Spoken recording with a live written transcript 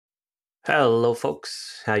Hello,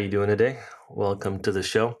 folks. How you doing today? Welcome to the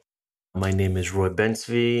show. My name is Roy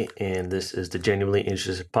Bensby, and this is the Genuinely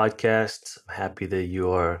Interested Podcast. I'm happy that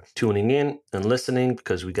you are tuning in and listening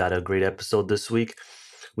because we got a great episode this week.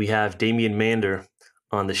 We have Damien Mander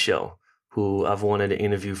on the show, who I've wanted to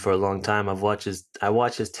interview for a long time. I watched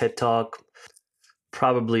his TED Talk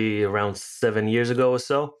probably around 7 years ago or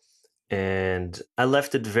so, and I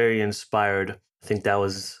left it very inspired. I think that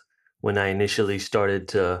was when I initially started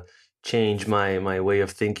to change my way of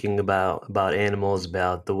thinking about animals,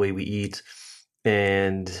 about the way we eat.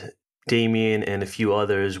 And Damien and a few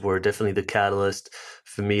others were definitely the catalyst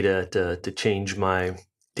for me to change my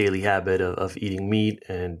daily habit of eating meat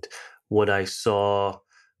and what I saw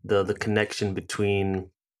the connection between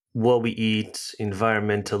what we eat,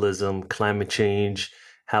 environmentalism, climate change,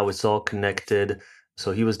 how it's all connected.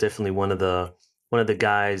 So he was definitely one of the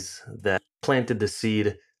guys that planted the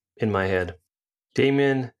seed in my head.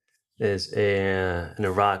 Damien is an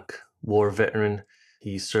Iraq war veteran.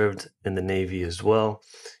 He served in the Navy as well,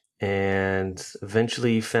 and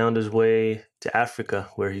eventually found his way to Africa,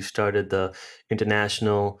 where he started the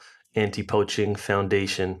International Anti-Poaching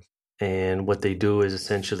Foundation. And what they do is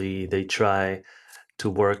essentially they try to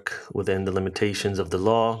work within the limitations of the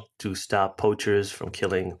law to stop poachers from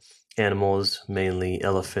killing animals, mainly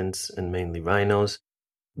elephants and mainly rhinos.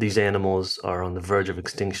 These animals are on the verge of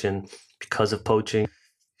extinction because of poaching,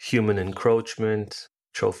 human encroachment,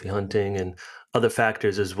 trophy hunting, and other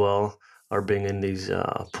factors as well are bringing these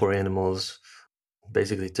poor animals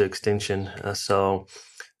basically to extinction. So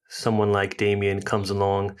someone like Damien comes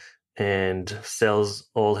along and sells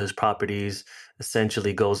all his properties,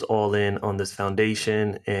 essentially goes all in on this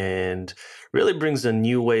foundation, and really brings a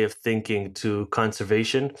new way of thinking to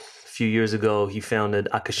conservation. A few years ago, he founded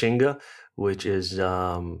Akashinga, which is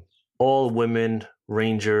all women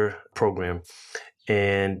ranger program,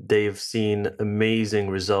 and they've seen amazing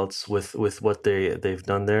results with what they've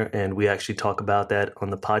done there, and we actually talk about that on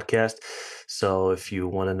the podcast. So if you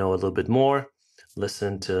want to know a little bit more,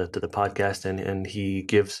 listen to the podcast, and he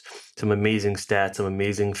gives some amazing stats, some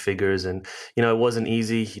amazing figures. And it wasn't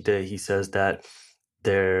easy. He says that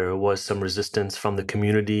there was some resistance from the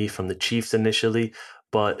community, from the chiefs initially,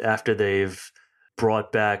 but after they've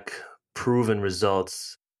brought back proven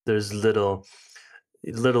results, there's little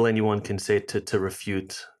anyone can say to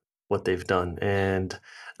refute what they've done. And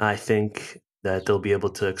I think that they'll be able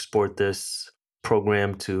to export this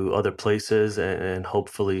program to other places, and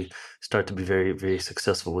hopefully start to be very, very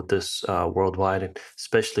successful with this worldwide, and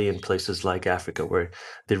especially in places like Africa where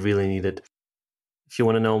they really need it. If you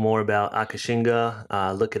want to know more about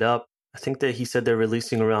Akashinga, look it up. I think that he said they're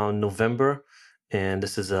releasing around November, and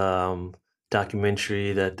this is a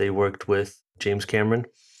documentary that they worked with James Cameron,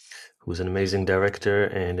 who's an amazing director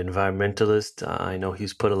and environmentalist. I know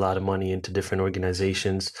he's put a lot of money into different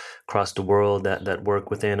organizations across the world that work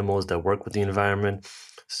with animals, that work with the environment.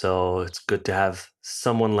 So it's good to have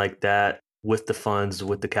someone like that with the funds,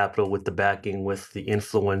 with the capital, with the backing, with the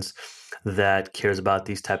influence that cares about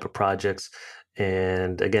these type of projects.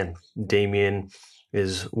 And again, Damien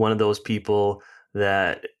is one of those people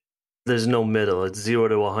that there's no middle. It's 0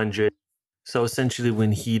 to 100. So essentially,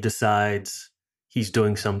 when he decides he's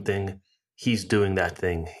doing something, he's doing that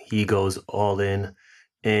thing. He goes all in,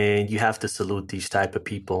 and you have to salute these type of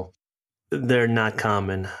people. They're not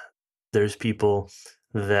common. There's people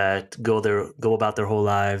that go about their whole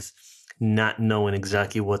lives not knowing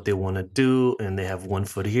exactly what they want to do, and they have one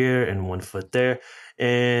foot here and one foot there.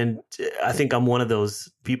 And I think I'm one of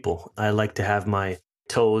those people. I like to have my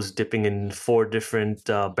toes dipping in four different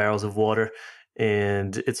barrels of water,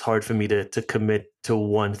 and it's hard for me to commit to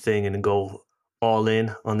one thing and go all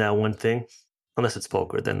in on that one thing. Unless it's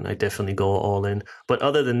poker, then I definitely go all in. But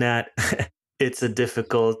other than that, it's a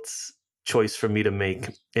difficult choice for me to make.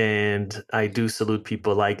 And I do salute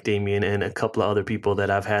people like Damien and a couple of other people that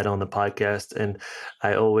I've had on the podcast. And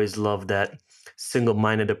I always love that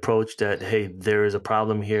single-minded approach that, hey, there is a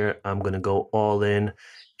problem here. I'm going to go all in,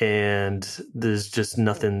 and there's just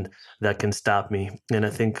nothing that can stop me. And I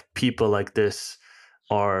think people like this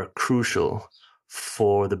are crucial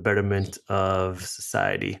for the betterment of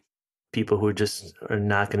society. People who just are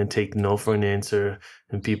not going to take no for an answer,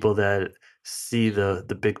 and people that see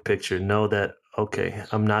the big picture, know that, okay,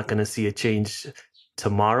 I'm not going to see a change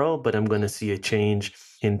tomorrow, but I'm going to see a change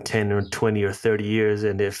in 10 or 20 or 30 years.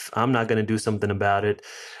 And if I'm not going to do something about it,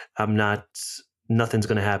 I'm not, nothing's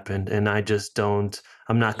going to happen. And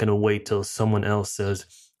I'm not going to wait till someone else says,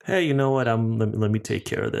 hey, you know what? Let me take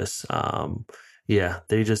care of this. Yeah,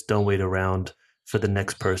 they just don't wait around for the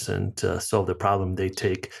next person to solve the problem. They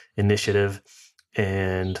take initiative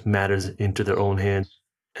and matters into their own hands.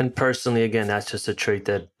 And personally, again, that's just a trait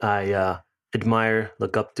that I admire,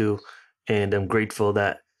 look up to, and I'm grateful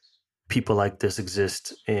that people like this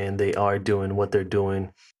exist and they are doing what they're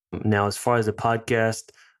doing. Now, as far as the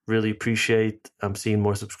podcast, really appreciate I'm seeing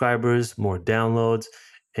more subscribers, more downloads.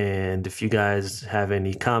 And if you guys have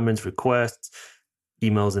any comments, requests,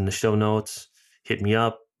 emails in the show notes, hit me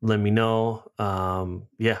up, let me know.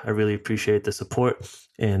 Yeah, I really appreciate the support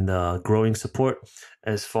and growing support.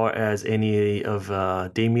 As far as any of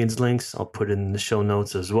Damien's links, I'll put it in the show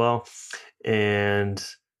notes as well. And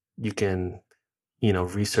you can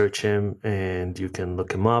research him and you can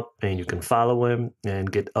look him up and you can follow him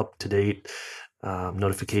and get up to date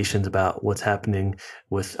notifications about what's happening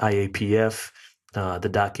with IAPF, the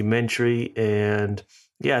documentary. And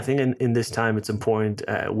yeah, I think in this time it's important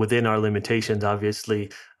within our limitations.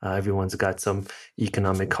 Obviously, everyone's got some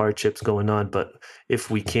economic hardships going on, but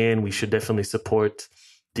if we can, we should definitely support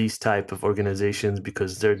these type of organizations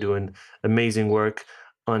because they're doing amazing work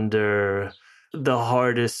under the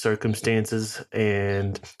hardest circumstances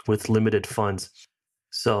and with limited funds.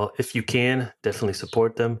 So if you can, definitely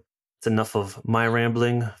support them. It's enough of my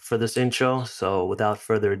rambling for this intro. So without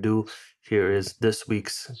further ado, here is this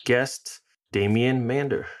week's guest, Damien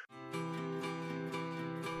Mander.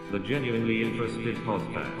 The Genuinely Interested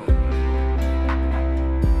Podcast.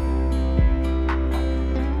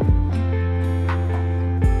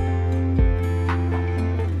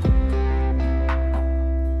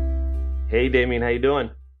 Hey, Damien, how you doing?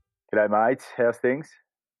 G'day, mates. How's things?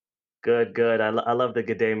 Good, good. I love the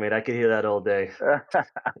good day, mate. I could hear that all day.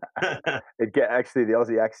 Actually, the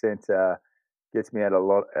Aussie accent gets me out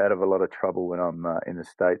of a lot of trouble when I'm in the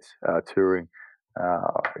States touring,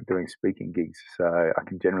 doing speaking gigs. So I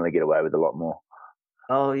can generally get away with a lot more.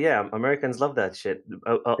 Oh yeah, Americans love that shit.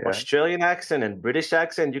 Yeah. Australian accent and British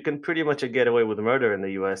accent, you can pretty much get away with murder in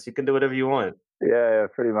the US. You can do whatever you want. Yeah,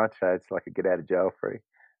 pretty much. It's like a get out of jail free.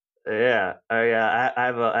 Yeah, I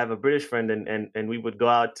have a British friend, and we would go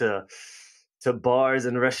out to bars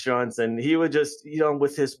and restaurants, and he would just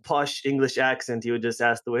with his posh English accent, he would just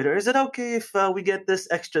ask the waiter, "Is it okay if we get this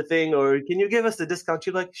extra thing, or can you give us a discount?"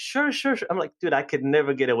 You're like, "Sure, sure, sure." I'm like, dude, I could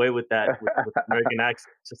never get away with that with American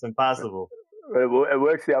accent. It's just impossible. It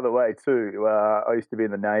works the other way too. I used to be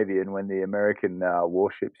in the Navy, and when the American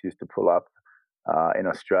warships used to pull up in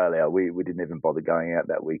Australia, we didn't even bother going out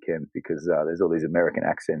that weekend because there's all these American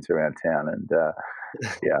accents around town, and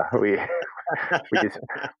yeah, we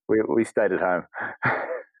stayed at home.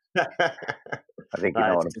 I think you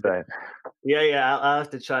know what I'm saying. Yeah, I'll have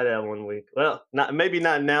to try that one week. Well, maybe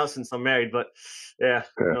not now since I'm married, but yeah,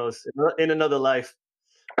 who knows? In another life.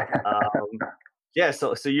 Yeah,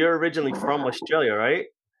 so you're originally from Australia, right?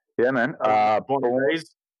 Yeah, man. Born and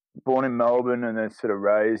raised? Born in Melbourne and then sort of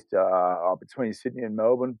raised between Sydney and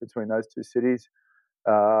Melbourne, between those two cities.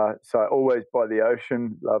 So always by the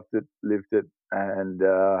ocean, loved it, lived it, and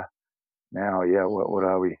now, yeah, what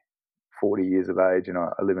are we? 40 years of age, and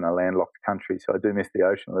I live in a landlocked country, so I do miss the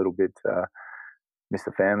ocean a little bit. Miss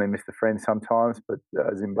the family, miss the friends sometimes, but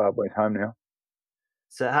Zimbabwe's home now.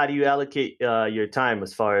 So how do you allocate your time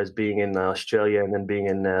as far as being in Australia and then being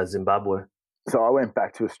in Zimbabwe? So I went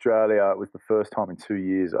back to Australia. It was the first time in 2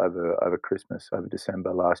 years over Christmas, over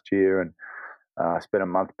December last year, and spent a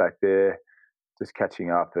month back there just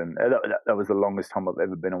catching up. And that was the longest time I've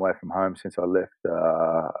ever been away from home since I left.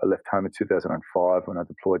 I left home in 2005 when I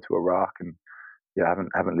deployed to Iraq, and yeah, I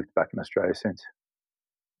haven't lived back in Australia since.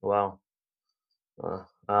 Wow.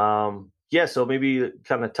 Yeah, so maybe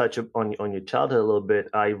kind of touch on your childhood a little bit.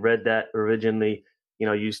 I read that originally,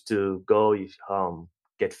 you used to go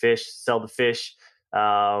get fish, sell the fish,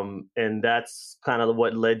 and that's kind of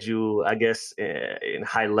what led you, I guess, in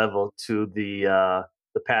high level to the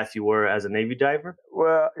path you were as a Navy diver.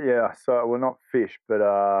 Well, yeah. So not fish, but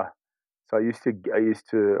so I was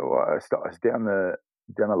down the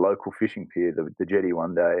local fishing pier, the jetty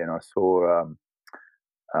one day, and I saw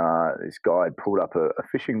this guy had pulled up a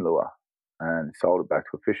fishing lure and sold it back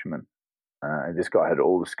to a fisherman. And this guy had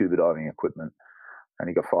all the scuba diving equipment, and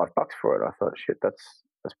he got $5 for it. I thought, shit, that's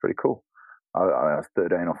pretty cool. I was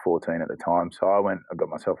 13 or 14 at the time, so I got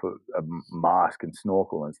myself a mask and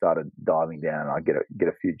snorkel and started diving down. And I get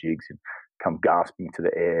a few jigs and come gasping to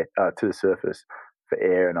the surface for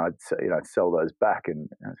air, and I'd sell those back, and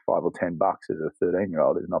 $5 or $10 as a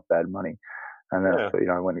 13-year-old is not bad money. And then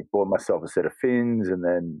I went and bought myself a set of fins, and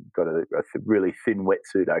then got a really thin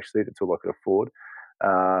wetsuit. Actually, that's all I could afford.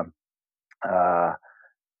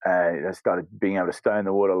 And I started being able to stay in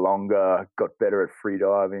the water longer. Got better at free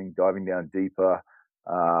diving, diving down deeper,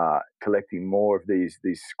 collecting more of these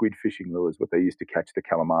squid fishing lures, what they used to catch the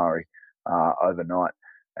calamari overnight.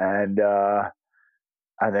 And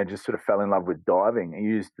and then just sort of fell in love with diving. I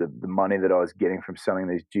used the money that I was getting from selling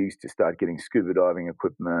these jigs to start getting scuba diving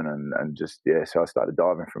equipment, and just, yeah, so I started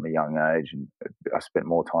diving from a young age, and I spent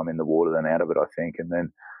more time in the water than out of it, I think. And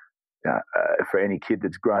then for any kid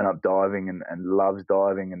that's grown up diving and loves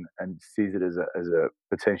diving and sees it as a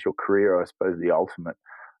potential career, I suppose the ultimate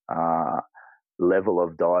uh, level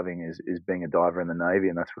of diving is being a diver in the Navy,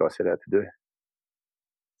 and that's what I set out to do.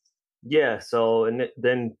 Yeah. So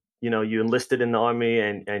then you enlisted in the army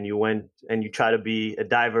and you went and you try to be a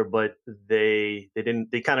diver, but they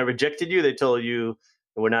kind of rejected you. They told you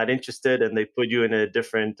we're not interested, and they put you in a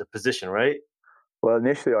different position, right? Well,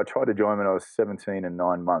 initially I tried to join when I was 17 and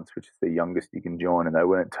 9 months, which is the youngest you can join, and they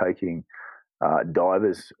weren't taking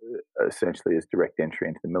divers essentially as direct entry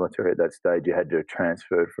into the military at that stage. You had to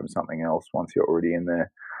transfer from something else once you're already in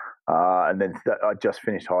there. And then I just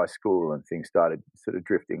finished high school and things started sort of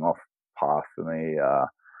drifting off path for me. I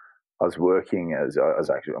was working I was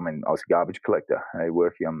a garbage collector,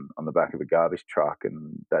 working on the back of a garbage truck,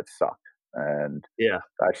 and that sucked. And Yeah.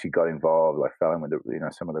 I actually got involved. I fell in with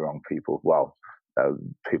some of the wrong people. Well,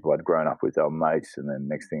 people I'd grown up with, they were mates, and then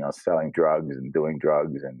next thing I was selling drugs and doing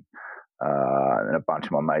drugs, and a bunch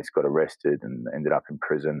of my mates got arrested and ended up in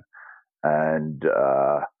prison. And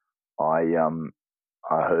I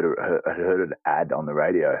I heard an ad on the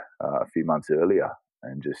radio a few months earlier,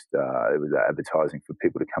 and just it was advertising for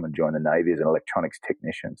people to come and join the Navy as an electronics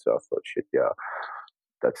technician. So I thought, shit, yeah,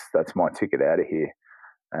 that's my ticket out of here,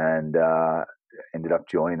 and ended up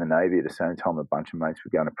joining the Navy at the same time. A bunch of mates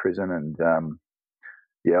were going to prison, and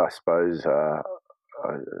yeah, I suppose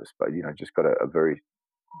just got a very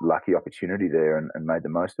lucky opportunity there and made the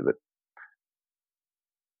most of it.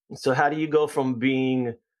 So how do you go from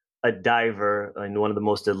being a diver in one of the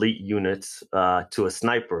most elite units to a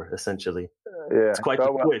sniper, essentially? It's Yeah, quite the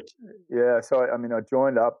so switch. yeah, so I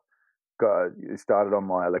joined up, started on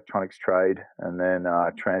my electronics trade, and then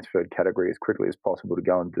transferred category as quickly as possible to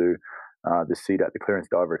go and do the CDAT, the Clearance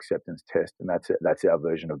Diver Acceptance Test, and that's our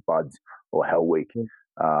version of BUDS or Hell Week. Mm.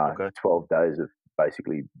 Okay. 12 days of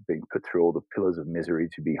basically being put through all the pillars of misery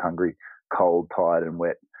to be hungry, cold, tired, and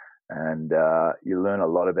wet, and you learn a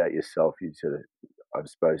lot about yourself. You sort of, I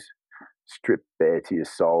suppose, strip bare to your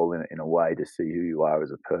soul in a way to see who you are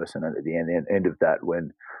as a person. And at the end of that,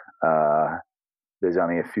 when uh, there's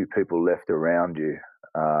only a few people left around you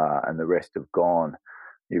and the rest have gone,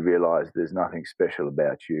 you realize there's nothing special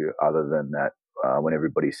about you other than that when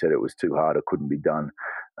everybody said it was too hard or couldn't be done,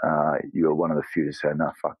 you were one of the few to say,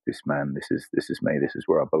 no, fuck this, man. This is me. This is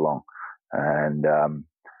where I belong. And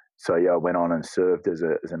so, yeah, I went on and served as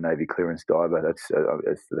a Navy clearance diver. That's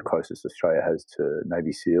the closest Australia has to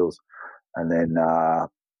Navy SEALs. And then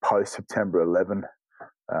post September 11,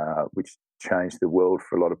 which changed the world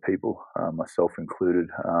for a lot of people, myself included.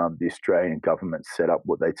 The Australian government set up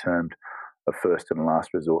what they termed a first and last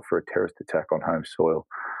resort for a terrorist attack on home soil,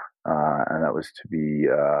 and that was to be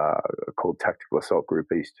called Tactical Assault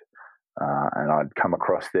Group East. And I'd come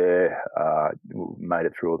across there, made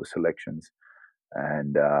it through all the selections,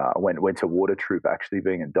 and I went to water troop. Actually,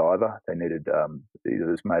 being a diver, they needed it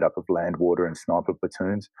was made up of land, water, and sniper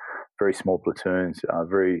platoons, very small platoons,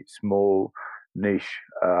 very small niche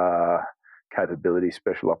capability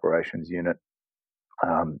special operations unit.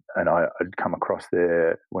 And I'd come across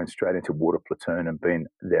there, went straight into water platoon, and been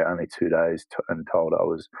there only 2 days, and told I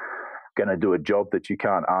was going to do a job that you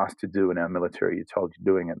can't ask to do in our military. You're told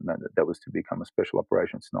you're doing it, and that was to become a special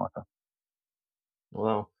operations sniper.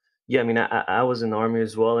 Well, yeah, I mean, I was in the army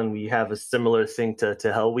as well, and we have a similar thing to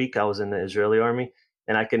Hell Week. I was in the Israeli army,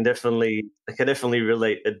 and I can definitely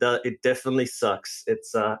relate. It definitely sucks.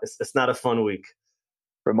 It's not a fun week.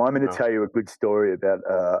 Remind me to No. tell you a good story about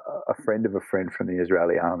a friend of a friend from the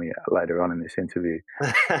Israeli army later on in this interview.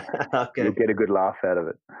 You'll Okay. get a good laugh out of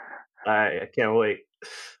it. All right. I can't wait.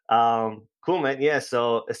 Cool, man. Yeah.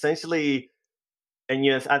 So essentially, and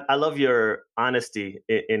yes, I love your honesty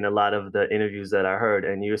in a lot of the interviews that I heard.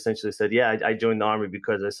 And you essentially said, yeah, I joined the army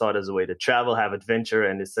because I saw it as a way to travel, have adventure,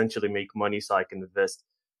 and essentially make money so I can invest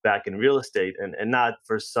back in real estate, and not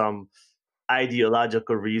for some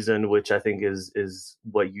ideological reason, which I think is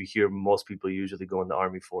what you hear most people usually go in the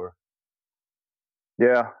army for.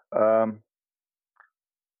 Yeah,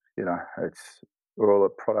 it's we're all a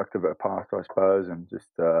product of our past, I suppose, and just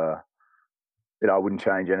I wouldn't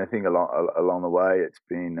change anything along the way. It's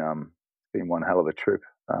been one hell of a trip.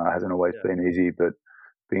 Hasn't always Yeah. been easy, but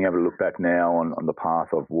being able to look back now on the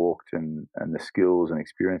path I've walked and the skills and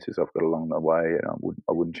experiences I've got along the way, and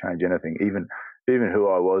I wouldn't change anything. Even who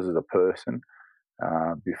I was as a person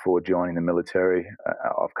before joining the military,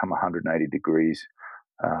 I've come 180 degrees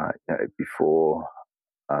before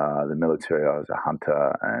the military, I was a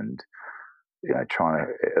hunter, and trying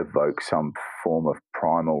to evoke some form of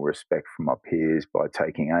primal respect from my peers by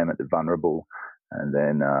taking aim at the vulnerable. And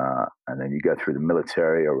then you go through the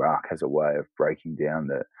military. Iraq has a way of breaking down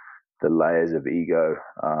the layers of ego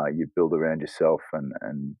you build around yourself,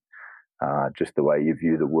 and just the way you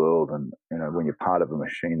view the world. And when you're part of a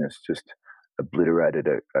machine that's just obliterated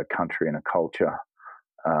a country and a culture,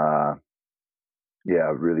 uh,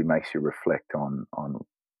 it really makes you reflect on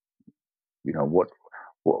what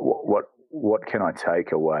what can I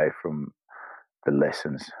take away from the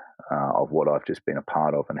lessons of what I've just been a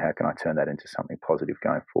part of, and how can I turn that into something positive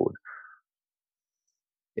going forward.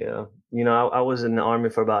 Yeah, I was in the army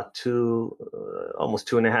for about almost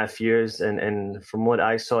 2.5 years, and from what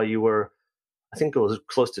I saw, you were, I think it was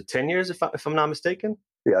close to 10 years, if I'm not mistaken.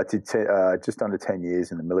 Yeah, I did just under 10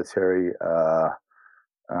 years in the military.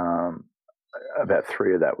 Um, about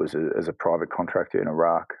 3 of that was as a private contractor in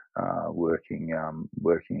Iraq, working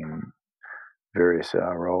in various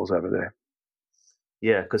roles over there.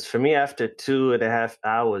 Yeah, because for me, after 2.5,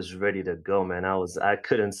 I was ready to go, man. I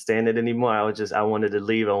couldn't stand it anymore. I wanted to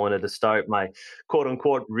leave. I wanted to start my quote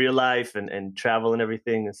unquote real life and travel and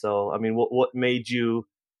everything. And so, I mean, what made you?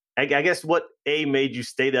 I guess what A made you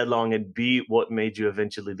stay that long, and B, what made you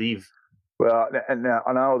eventually leave? Well, and now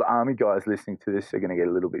I know the Army guys listening to this are going to get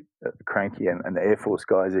a little bit cranky, and the Air Force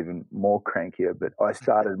guys even more crankier. But I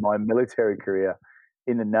started my military career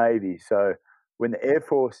in the Navy. So when the Air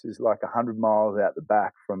Force is like 100 miles out the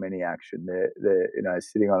back from any action, they're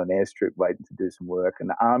sitting on an airstrip waiting to do some work, and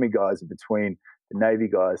the Army guys are between the Navy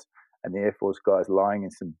guys and the Air Force guys lying in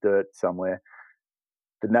some dirt somewhere.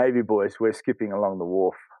 The Navy boys, we're skipping along the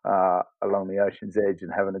wharf, along the ocean's edge,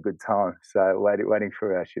 and having a good time. So waiting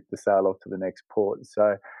for our ship to sail off to the next port.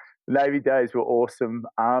 So the Navy days were awesome.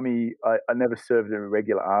 Army, I never served in a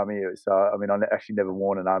regular army. So I mean, I actually never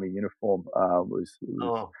worn an army uniform. Was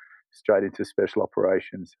Oh, straight into special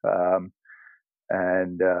operations, and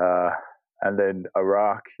then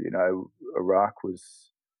Iraq. Iraq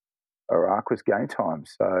was game time.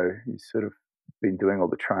 So you sort of been doing all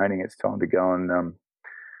the training. It's time to go and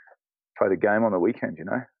play the game on the weekend.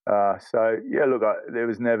 So yeah, look, there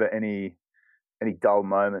was never any dull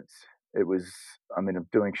moments. It was, I mean, I'm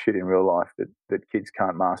doing shit in real life that kids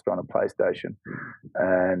can't master on a PlayStation,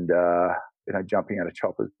 and jumping out of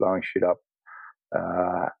choppers, blowing shit up,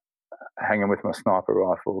 uh, hanging with my sniper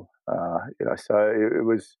rifle. So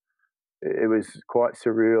it was quite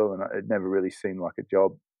surreal, and it never really seemed like a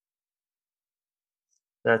job.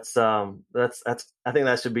 that's I think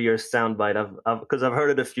that should be your soundbite. Because I've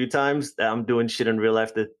heard it a few times that I'm doing shit in real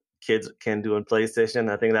life that kids can do in PlayStation.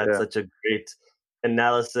 I think that's Yeah, such a great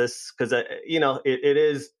analysis because it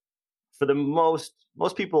is for the most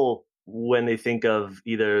people when they think of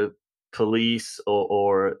either police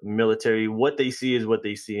or military, what they see is what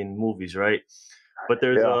they see in movies, right? But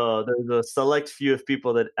yeah, there's a select few of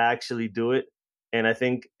people that actually do it, and I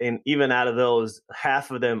think, and even out of those,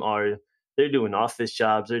 half of them are they're doing office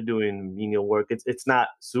jobs, they're doing menial work. It's not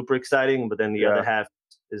super exciting, but then the other yeah, half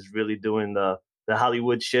is really doing the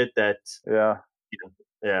Hollywood shit that yeah. you know,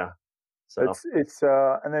 yeah. So It's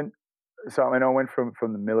and then so I mean I went from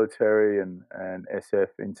the military and SF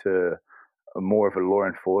into more of a law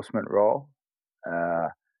enforcement role. Uh,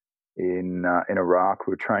 in Iraq,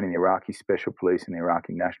 we were training the Iraqi Special Police and the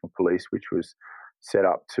Iraqi National Police, which was set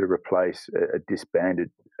up to replace a disbanded,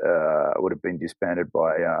 would have been disbanded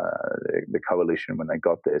by the coalition when they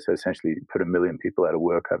got there. So essentially, put 1 million people out of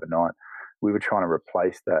work overnight. We were trying to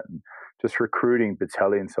replace that, and just recruiting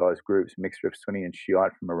battalion-sized groups, mixed of Sunni and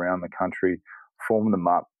Shiite from around the country, form them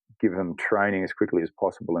up, give them training as quickly as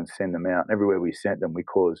possible, and send them out. And everywhere we sent them, we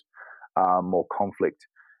caused more conflict.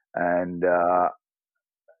 And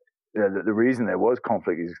the reason there was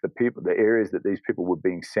conflict is the areas that these people were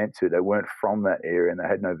being sent to, they weren't from that area, and they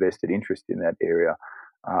had no vested interest in that area,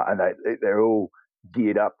 and they're all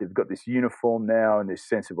geared up. They've got this uniform now and this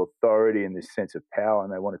sense of authority and this sense of power,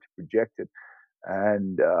 and they wanted to project it.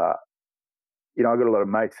 And I've got a lot of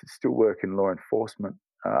mates that still work in law enforcement.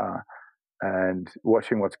 And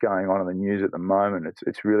watching what's going on in the news at the moment,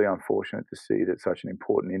 it's really unfortunate to see that such an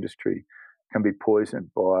important industry can be poisoned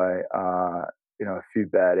by a few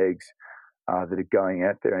bad eggs that are going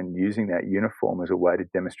out there and using that uniform as a way to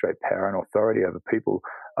demonstrate power and authority over people,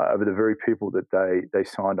 over the very people that they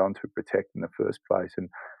signed on to protect in the first place. And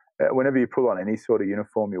whenever you pull on any sort of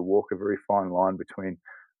uniform, you walk a very fine line between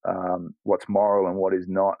what's moral and what is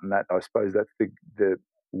not. And that, I suppose, that's the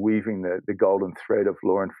weaving the golden thread of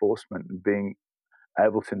law enforcement and being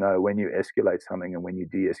able to know when you escalate something and when you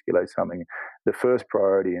de-escalate something. The first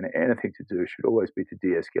priority in anything to do should always be to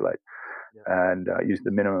de-escalate and use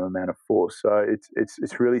the minimum amount of force. So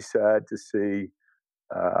it's really sad to see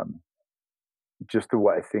um, just the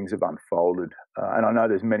way things have unfolded. And I know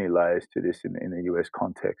there's many layers to this in the US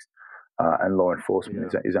context, and law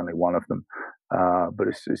enforcement is only one of them. But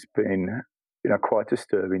it's been quite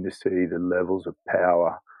disturbing to see the levels of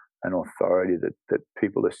power and authority that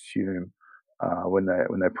people assume when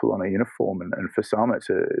they pull on a uniform, and for some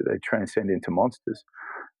they transcend into monsters.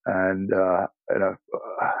 And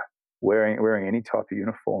wearing any type of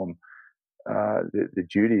uniform, the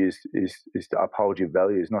duty is to uphold your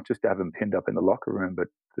values, not just to have them pinned up in the locker room, but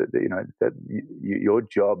your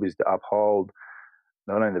job is to uphold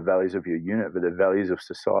not only the values of your unit, but the values of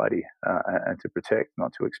society, and to protect,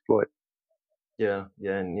 not to exploit. Yeah,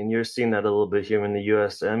 and you're seeing that a little bit here in the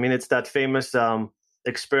U.S. I mean, it's that famous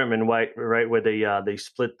experiment, right, where they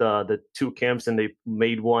split the two camps and they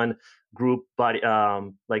made one group body,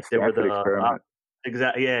 like they were Stanford the experiment.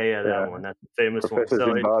 exactly, yeah, that one, that's the famous one. Professor So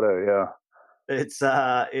Zimbardo, yeah. It's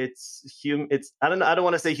I don't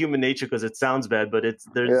want to say human nature because it sounds bad, but there's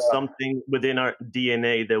Yeah, something within our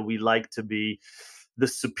DNA that we like to be the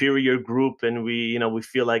superior group, and we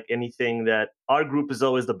feel like anything that our group is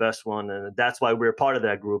always the best one, and that's why we're part of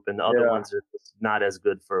that group, and the other yeah, ones are just not as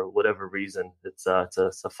good for whatever reason. It's a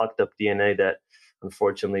fucked up DNA that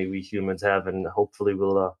unfortunately we humans have, and hopefully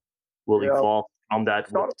we'll yeah. evolve from that It's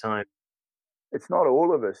with not time. it's not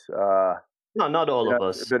all of us. No, not all You know, of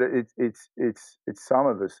us. but it's some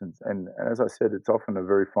of us, and as I said, it's often a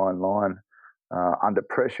very fine line under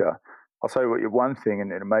pressure. I'll say one thing,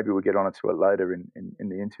 and maybe we'll get on to it later in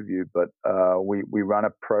the interview. But we run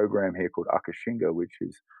a program here called Akashinga, which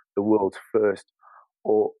is the world's first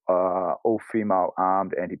all female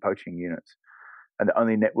armed anti poaching units, and the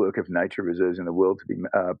only network of nature reserves in the world to be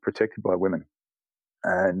protected by women.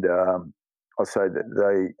 And I'll say that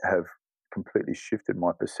they have completely shifted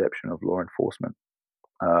my perception of law enforcement,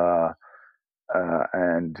 uh,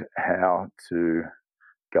 and how to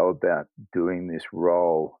go about doing this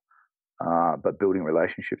role, but building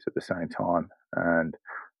relationships at the same time. And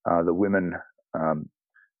the women, um,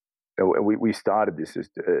 we started this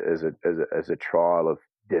as a trial of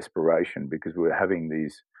desperation, because we're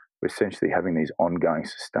essentially having these ongoing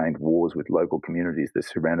sustained wars with local communities that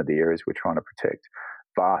surrounded the areas we're trying to protect.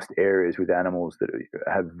 Vast areas with animals that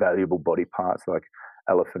have valuable body parts like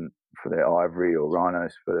elephant for their ivory or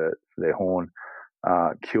rhinos for their horn,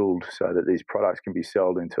 killed so that these products can be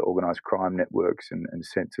sold into organized crime networks and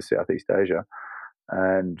sent to Southeast Asia.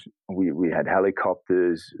 And we had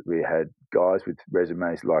helicopters, we had guys with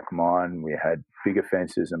resumes like mine, we had bigger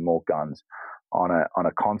fences and more guns on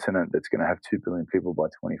a continent that's going to have 2 billion people by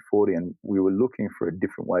 2040. And we were looking for a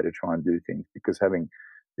different way to try and do things, because having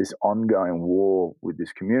this ongoing war with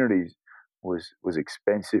these communities was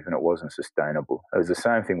expensive and it wasn't sustainable. It was the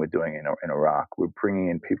same thing we're doing in Iraq. We're bringing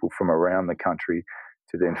in people from around the country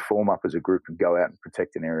to then form up as a group and go out and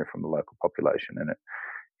protect an area from the local population. And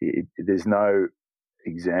there's no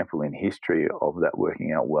example in history of that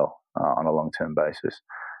working out well on a long-term basis.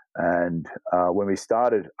 And when we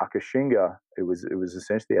started Akashinga, it was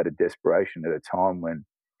essentially out of desperation at a time when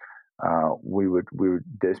we were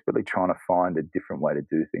desperately trying to find a different way to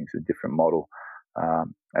do things, a different model.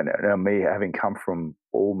 And me having come from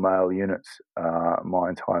all male units my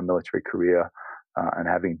entire military career, and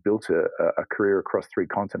having built a career across 3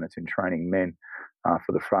 continents in training men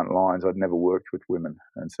for the front lines, I'd never worked with women.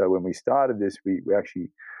 And so when we started this, we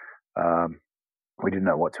actually we didn't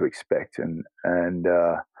know what to expect. And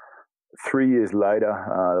 3 years later,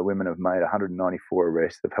 the women have made 194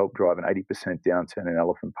 arrests. They've helped drive an 80% downturn in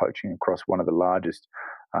elephant poaching across one of the largest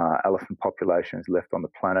elephant populations left on the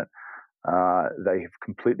planet. They have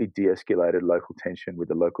completely de-escalated local tension with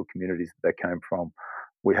the local communities that they came from.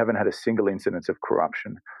 We haven't had a single incidence of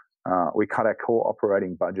corruption. We cut our core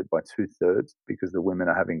operating budget by 2/3 because the women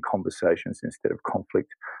are having conversations instead of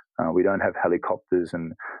conflict. We don't have helicopters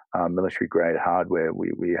and military-grade hardware.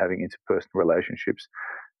 We're having interpersonal relationships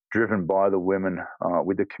driven by the women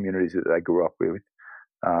with the communities that they grew up with,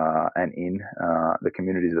 and in the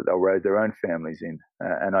communities that they'll raise their own families in.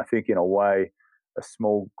 And I think, in a way, a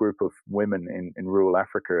small group of women in rural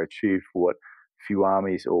Africa achieved what few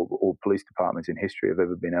armies or police departments in history have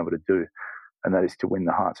ever been able to do, and that is to win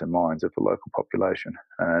the hearts and minds of the local population.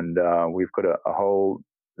 And we've got a whole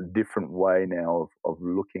different way now of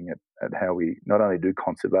looking at how we not only do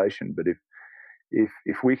conservation, but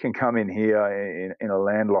if we can come in here in a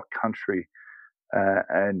landlocked country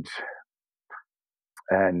and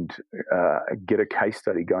get a case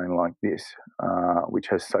study going like this, which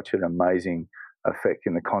has such an amazing effect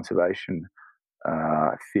in the conservation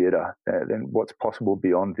theatre, then what's possible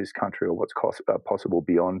beyond this country, or what's possible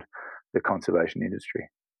beyond the conservation industry?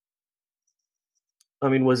 I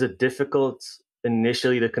mean, was it difficult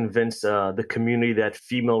initially to convince the community that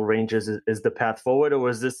female rangers is the path forward, or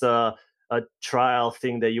was this a trial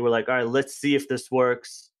thing that you were like, all right, let's see if this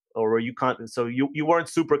works, or were you so you weren't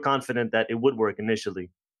super confident that it would work initially?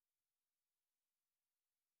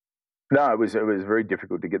 No, it was very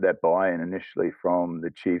difficult to get that buy-in initially from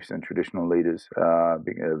the chiefs and traditional leaders.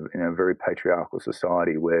 Being in a very patriarchal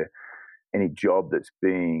society where any job that's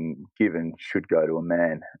being given should go to a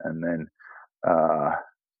man, and then uh,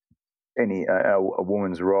 a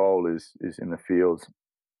woman's role is in the fields,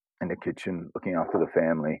 in the kitchen, looking after the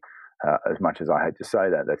family. As much as I hate to say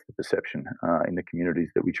that, that's the perception in the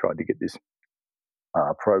communities that we tried to get this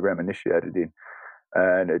program initiated in.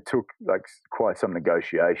 And it took like quite some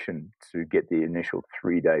negotiation to get the initial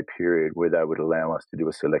 3-day period where they would allow us to do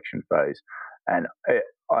a selection phase. And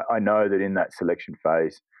I know that in that selection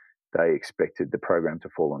phase, they expected the program to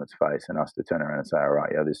fall on its face and us to turn around and say, "All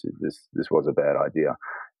right, yeah, this was a bad idea."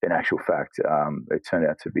 In actual fact, it turned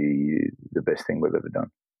out to be the best thing we've ever done.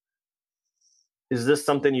 Is this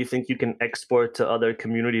something you think you can export to other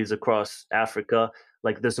communities across Africa?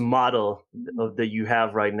 Like this model that you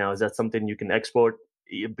have right now, is that something you can export,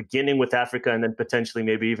 beginning with Africa and then potentially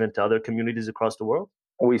maybe even to other communities across the world?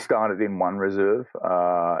 We started in one reserve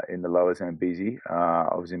in the lower Zambezi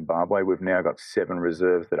of Zimbabwe. We've now got 7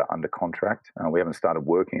 reserves that are under contract. We haven't started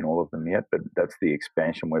working in all of them yet, but that's the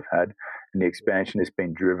expansion we've had. And the expansion has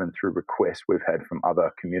been driven through requests we've had from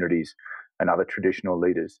other communities and other traditional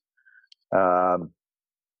leaders. Um,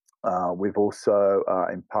 we've also,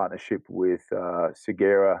 in partnership with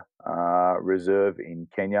Segera Reserve in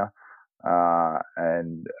Kenya,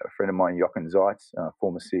 and a friend of mine, Jochen Zeitz,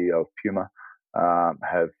 former CEO of Puma,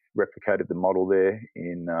 have replicated the model there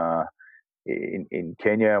in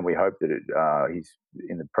Kenya, and we hope that he's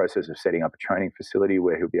in the process of setting up a training facility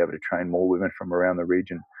where he'll be able to train more women from around the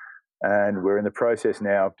region. And we're in the process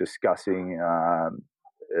now of discussing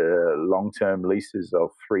long-term leases of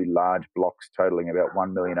 3 large blocks totaling about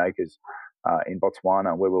 1 million acres in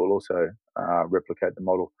Botswana, where we'll also replicate the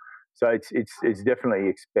model. So it's definitely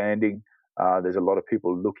expanding. There's a lot of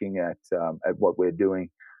people looking at what we're doing,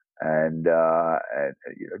 and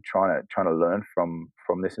trying to learn from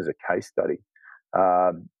this as a case study.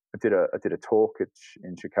 I did a talk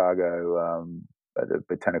in Chicago at the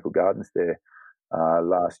Botanical Gardens there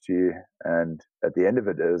last year, and at the end of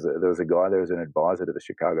it, there was a guy there as an advisor to the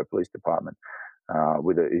Chicago Police Department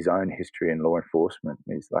with his own history in law enforcement.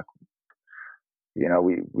 And he's like,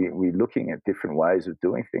 we're looking at different ways of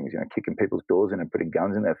doing things. Kicking people's doors in and putting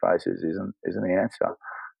guns in their faces isn't the answer.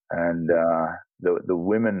 And the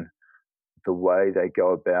women, the way they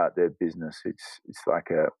go about their business, it's like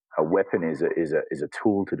a weapon is a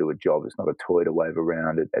tool to do a job. It's not a toy to wave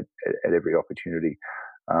around at every opportunity.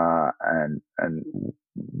 And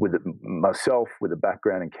with myself, with a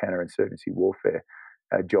background in counterinsurgency warfare,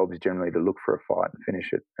 our job is generally to look for a fight and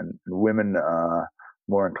finish it. And women are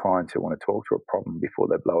more inclined to want to talk to a problem before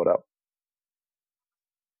they blow it up.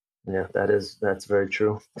 Yeah, that's very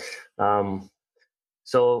true.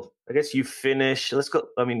 So I guess you finish. Let's go.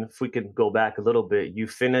 I mean, if we could go back a little bit, you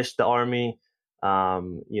finished the army.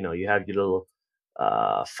 You have your little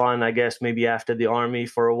fun, I guess, maybe after the army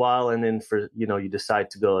for a while, and then you decide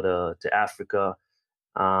to go to Africa,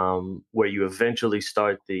 where you eventually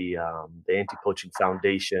start the Anti-Poaching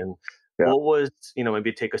Foundation. Yeah. What was,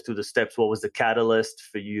 maybe take us through the steps? What was the catalyst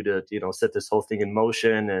for you to, set this whole thing in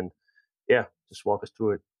motion? And yeah, just walk us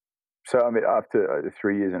through it. So I mean, after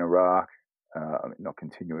 3 years in Iraq, not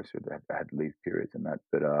continuous, I had leave periods and that,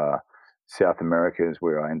 but South America is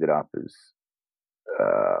where I ended up. As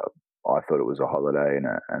I thought it was a holiday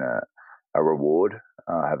and a reward,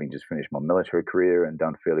 having just finished my military career and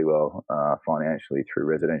done fairly well financially through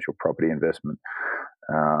residential property investment.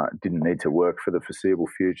 Didn't need to work for the foreseeable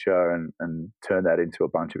future, and turned that into a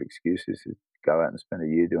bunch of excuses to go out and spend a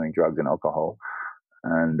year doing drugs and alcohol.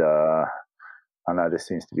 And I know there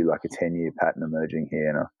seems to be like a 10-year pattern emerging here.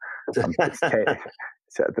 And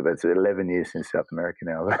it's 11 years since South America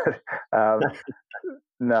now.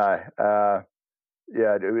 No,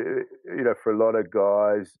 yeah, for a lot of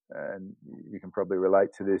guys, and you can probably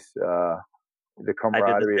relate to this, the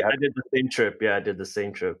camaraderie. I did the same trip. Yeah, I did the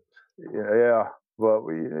same trip. Yeah. Well,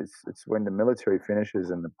 it's when the military finishes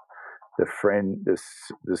and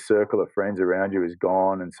the circle of friends around you is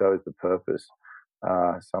gone, and so is the purpose.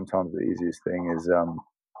 Sometimes the easiest thing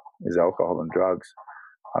is alcohol and drugs,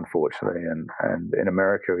 unfortunately. And in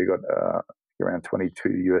America, we got around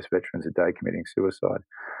 22 U.S. veterans a day committing suicide.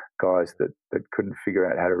 guys that couldn't figure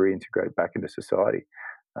out how to reintegrate back into society.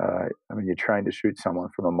 I mean, you're trained to shoot someone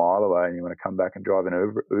from a mile away, and you want to come back and drive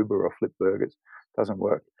an Uber or flip burgers. Doesn't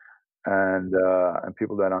work, and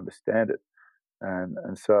people don't understand it.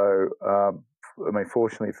 And so, I mean,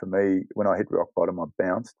 fortunately for me, when I hit rock bottom, I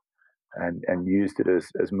bounced and used it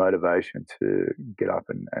as motivation to get up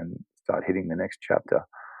and start hitting the next chapter.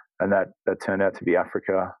 And that turned out to be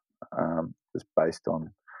Africa. Just based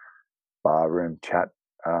on barroom chat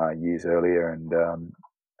years earlier, and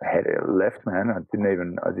I had left, man. I didn't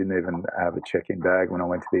even have a check-in bag when I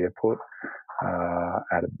went to the airport.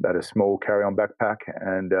 Had a small carry-on backpack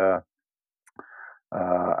and a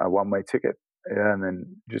one-way ticket, yeah, and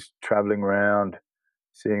then just traveling around,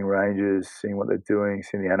 seeing rangers, seeing what they're doing,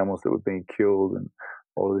 seeing the animals that were being killed, and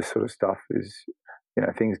all of this sort of stuff is,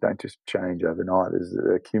 things don't just change overnight. There's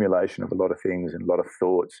an accumulation of a lot of things and a lot of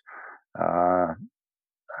thoughts.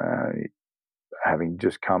 Having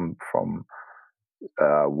just come from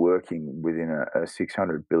working within a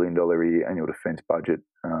 $600 billion a year annual defense budget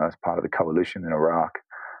as part of the coalition in Iraq,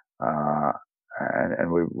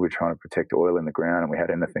 and we're trying to protect oil in the ground, and we had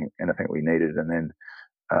anything we needed, and then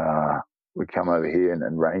we come over here,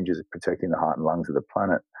 and rangers are protecting the heart and lungs of the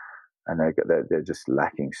planet, and they're just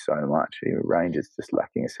lacking so much. Rangers just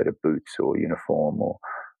lacking a set of boots or uniform or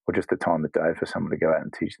just the time of day for someone to go out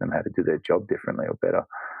and teach them how to do their job differently or better.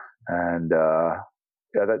 And that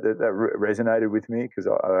resonated with me because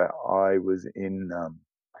I was in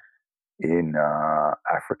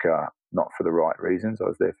Africa not for the right reasons. I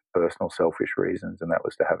was there for personal, selfish reasons, and that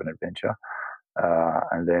was to have an adventure.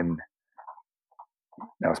 And then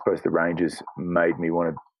I suppose the Rangers made me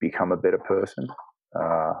want to become a better person.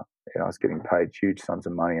 I was getting paid huge sums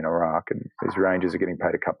of money in Iraq, and these Rangers are getting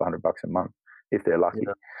paid a couple $100 a month if they're lucky.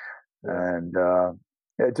 Yeah. And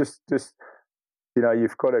just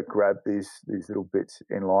you've got to grab these little bits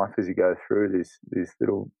in life as you go through these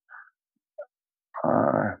little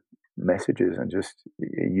messages and just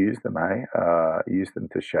use them. Use them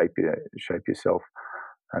to shape yourself,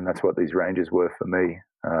 and that's what these Rangers were for me.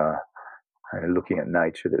 Looking at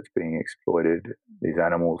nature that's being exploited, these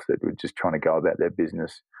animals that were just trying to go about their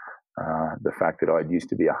business. The fact that I used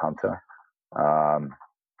to be a hunter. I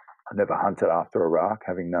never hunted after Iraq,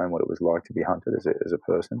 having known what it was like to be hunted as a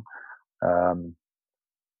person.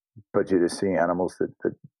 But you're just seeing animals that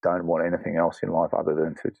don't want anything else in life other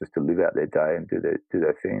than to live out their day and do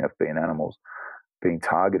their thing of being animals, being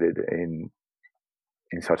targeted in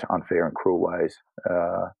such unfair and cruel ways.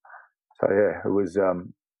 So yeah, it was a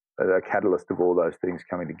catalyst of all those things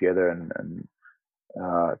coming together and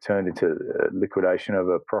turned into liquidation of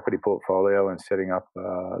a property portfolio and setting up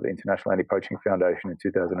the International Anti-Poaching Foundation in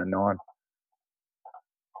 2009.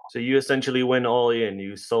 So you essentially went all in.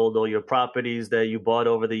 You sold all your properties that you bought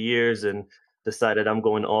over the years and decided I'm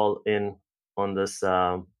going all in on this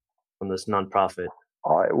nonprofit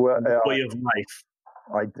way of life.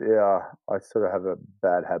 I sort of have a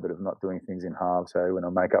bad habit of not doing things in halves. So when I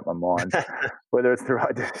make up my mind, whether it's the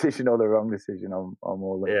right decision or the wrong decision, I'm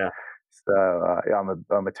all in. Yeah. So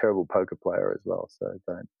I'm a terrible poker player as well. So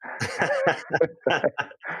don't.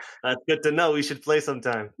 That's good to know. We should play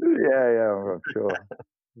sometime. Yeah, I'm sure.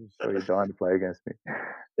 I'm sure you're dying to play against me.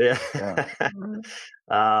 Yeah.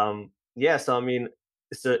 So I mean,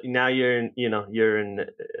 so now you're in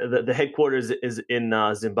the headquarters is in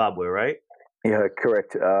Zimbabwe, right? Yeah,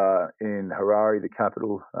 correct. In Harare, the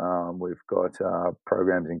capital, we've got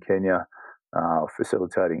programs in Kenya,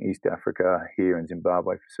 facilitating East Africa, here in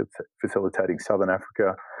Zimbabwe, facilitating Southern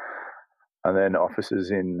Africa, and then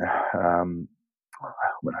offices in,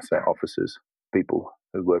 when I say offices, people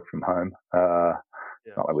who work from home.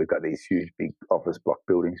 Not like we've got these huge, big office block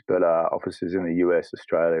buildings, but offices in the US,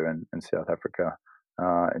 Australia, and South Africa.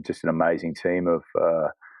 And just an amazing team of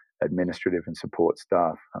administrative and support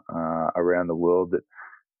staff around the world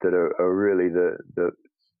that are really the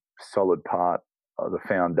solid part of the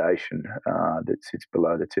foundation that sits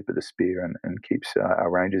below the tip of the spear and keeps our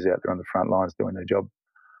Rangers out there on the front lines doing their job.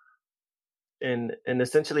 And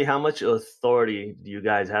essentially, how much authority do you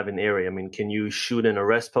guys have in the area? I mean, can you shoot and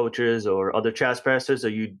arrest poachers or other trespassers, or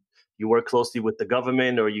you work closely with the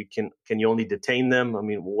government, or can you only detain them? I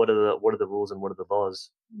mean, what are the rules and what are the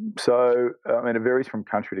laws? So, I mean, it varies from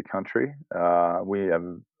country to country. We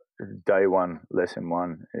have day one, lesson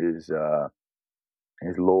one is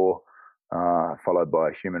law, followed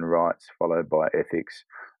by human rights, followed by ethics,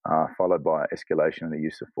 followed by escalation and the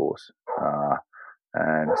use of force.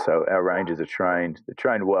 And so our Rangers are trained. They're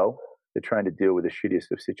trained well. They're trained to deal with the shittiest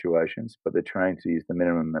of situations, but they're trained to use the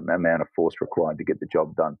minimum amount of force required to get the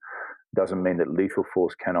job done. Doesn't mean that lethal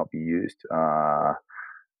force cannot be used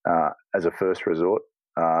as a first resort.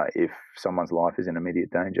 if someone's life is in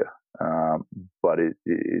immediate danger. But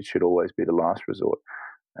it should always be the last resort.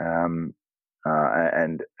 And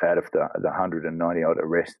out of the 190 odd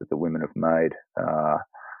arrests that the women have made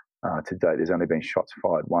to date, there's only been shots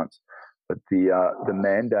fired once. But the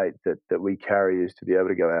mandate that we carry is to be able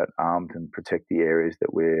to go out armed and protect the areas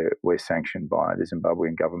that we're sanctioned by the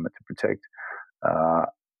Zimbabwean government to protect.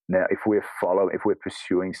 Now, if we're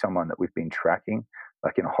pursuing someone that we've been tracking,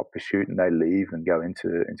 like in a hot pursuit, and they leave and go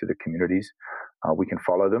into the communities, we can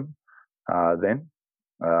follow them. Then,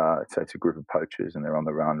 so it's a group of poachers and they're on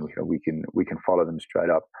the run. We can follow them straight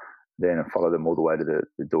up, then and follow them all the way to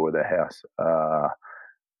the door of their house.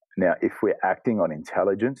 Now, if we're acting on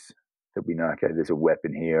intelligence that we know, okay, there's a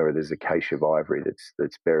weapon here or there's a cache of ivory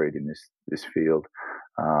that's buried in this field,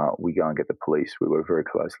 we go and get the police. We work very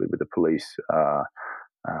closely with the police.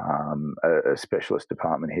 A specialist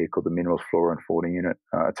department here called the Minerals, Flora and Fauna Unit,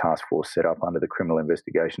 a task force set up under the Criminal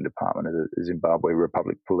Investigation Department of the Zimbabwe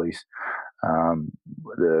Republic Police.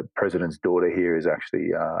 The president's daughter here is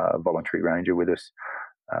actually a voluntary ranger with us.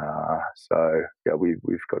 So yeah,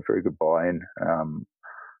 we've got very good buy-in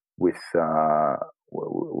with the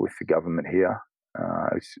government here.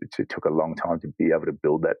 It took a long time to be able to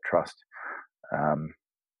build that trust.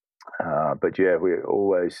 But yeah, we're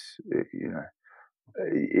always,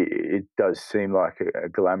 it does seem like a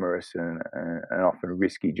glamorous and often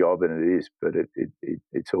risky job, and it is, but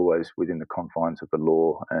it's always within the confines of the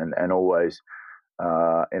law, and always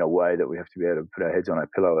in a way that we have to be able to put our heads on our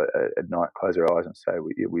pillow at night, close our eyes, and say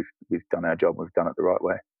we've done our job, we've done it the right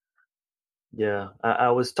way. Yeah,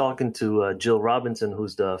 I was talking to Jill Robinson,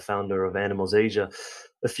 who's the founder of Animals Asia,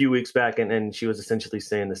 a few weeks back, and she was essentially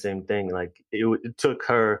saying the same thing. Like it took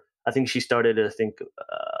her, I think she started, I think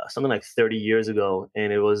something like 30 years ago,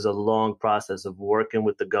 and it was a long process of working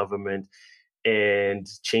with the government and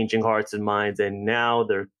changing hearts and minds. And now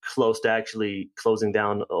they're close to actually closing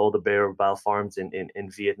down all the bear bio farms in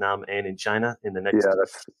Vietnam and in China in the next Yeah,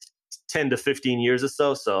 that's 10 to 15 years or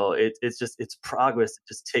so. So it's progress. It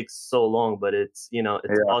just takes so long, but it's yeah.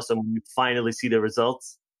 awesome when you finally see the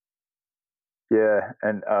results. Yeah,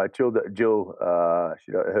 and Jill, her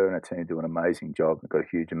and her team do an amazing job. They've got a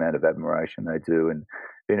huge amount of admiration they do,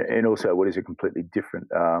 and also what is a completely different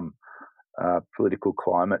political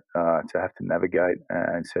climate to have to navigate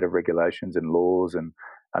and set of regulations and laws, and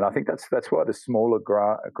I think that's why the smaller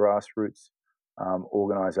grassroots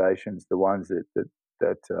organisations, the ones that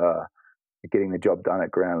are getting the job done at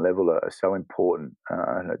ground level, are so important.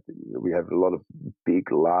 And we have a lot of big,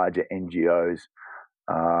 larger NGOs.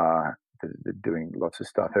 They're doing lots of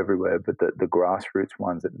stuff everywhere, but the grassroots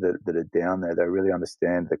ones that are down there, they really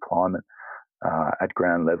understand the climate at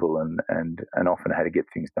ground level and often how to get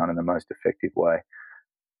things done in the most effective way.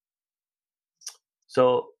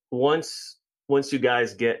 So once you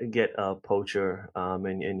guys get a poacher,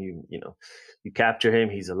 and you capture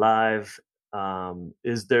him, he's alive.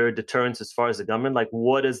 Is there a deterrence as far as the government? Like,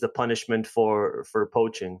 what is the punishment for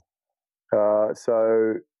poaching?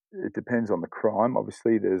 So it depends on the crime.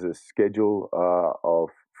 Obviously, there's a schedule of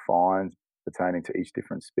fines pertaining to each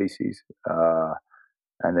different species.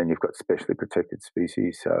 And then you've got specially protected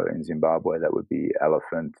species. So in Zimbabwe, that would be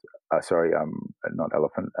elephant. Not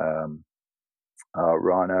elephant.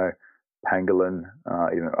 Rhino, pangolin,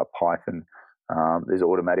 even a python. There's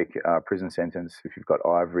automatic prison sentence if you've got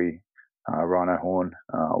ivory, rhino horn,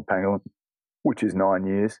 or pangolin, which is 9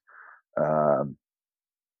 years.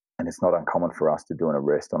 And it's not uncommon for us to do an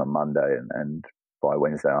arrest on a Monday, and by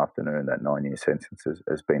Wednesday afternoon, that 9-year sentence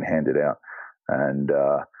has been handed out. And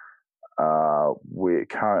we're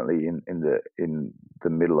currently in the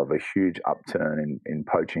middle of a huge upturn in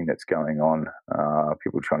poaching that's going on.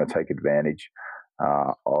 People trying to take advantage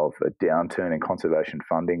of a downturn in conservation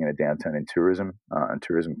funding and a downturn in tourism. And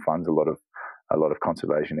tourism funds a lot of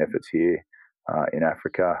conservation efforts here in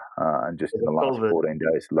Africa. And just in the last COVID, 14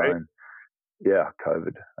 days alone, right? yeah,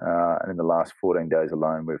 COVID. And in the last 14 days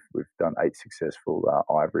alone, we've done 8 successful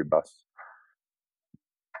ivory busts.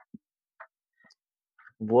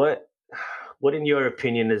 What in your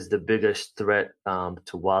opinion is the biggest threat to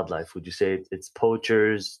wildlife? Would you say it's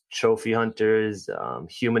poachers, trophy hunters,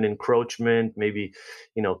 human encroachment, maybe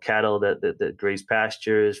cattle that graze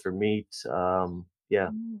pastures for meat?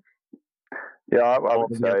 Yeah, Yeah, I all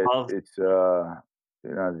would of the say above. it's the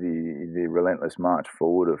relentless march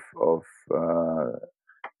forward of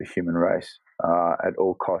the human race at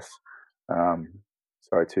all costs.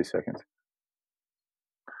 Sorry, 2 seconds.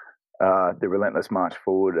 The relentless march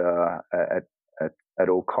forward at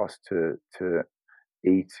all costs to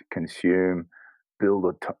eat, consume,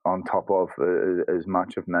 build on top of as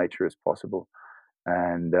much of nature as possible,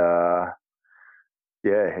 and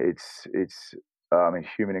Yeah, it's I mean,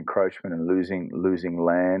 human encroachment and losing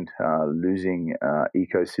land, losing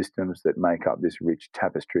ecosystems that make up this rich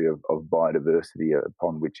tapestry of biodiversity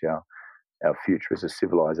upon which our future as a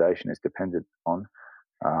civilization is dependent on.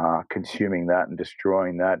 Consuming that and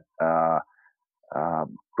destroying that,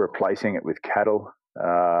 replacing it with cattle.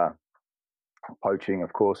 Poaching,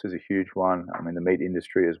 of course, is a huge one. I mean, the meat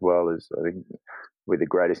industry as well is, I think, with the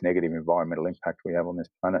greatest negative environmental impact we have on this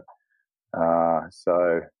planet.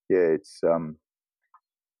 So yeah, it's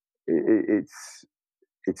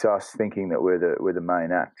it's us thinking that we're the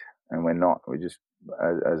main act, and we're not. We're just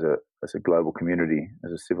as a global community,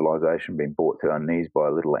 as a civilization, being brought to our knees by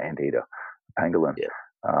a little anteater, pangolin. Yeah.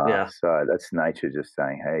 Yeah. So that's nature just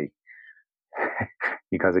saying, "Hey,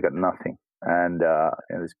 you guys have got nothing." And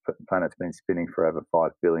this planet's been spinning for over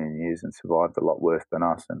 5 billion years and survived a lot worse than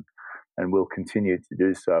us, and will continue to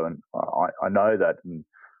do so. And I know that, and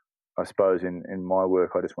I suppose in my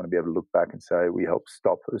work, I just want to be able to look back and say we helped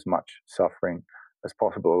stop as much suffering as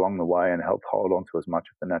possible along the way and helped hold on to as much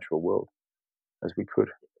of the natural world as we could.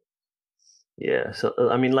 Yeah. So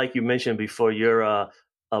I mean, like you mentioned before, you're a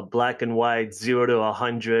black and white 0 to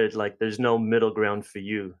 100. Like, there's no middle ground for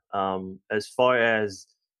you. As far as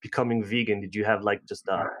becoming vegan, did you have like just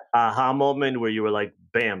a aha moment where you were like,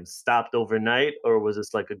 bam, stopped overnight, or was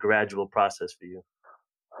this like a gradual process for you?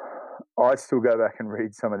 I still go back and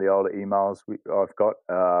read some of the older emails I've got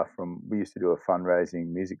from. We used to do a fundraising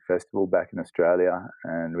music festival back in Australia,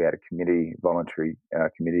 and we had a committee, voluntary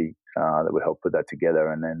committee that would help put that together.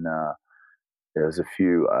 And then there was a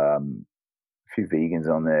few vegans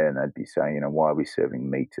on there, and they'd be saying, why are we serving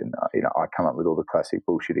meat? And I come up with all the classic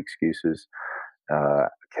bullshit excuses.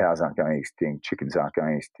 Cows aren't going extinct, chickens aren't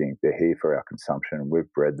going extinct. They're here for our consumption.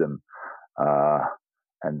 We've bred them, uh,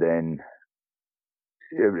 and then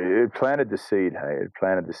it planted the seed. Hey, it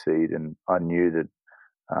planted the seed, and I knew that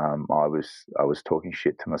I was talking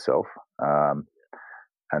shit to myself, and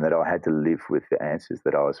that I had to live with the answers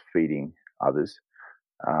that I was feeding others.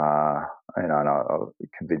 And I was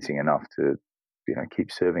convincing enough to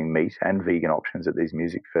keep serving meat and vegan options at these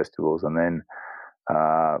music festivals, and then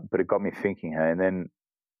but it got me thinking. Hey, and then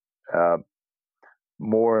uh,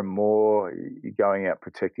 more and more you're going out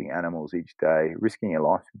protecting animals each day, risking your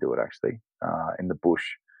life to do it. Actually, in the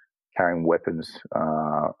bush, carrying weapons,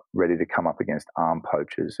 ready to come up against armed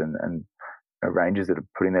poachers and rangers that are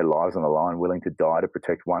putting their lives on the line, willing to die to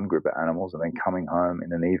protect one group of animals, and then coming home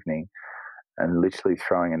in an evening and literally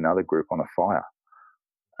throwing another group on a fire.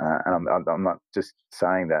 And I'm not just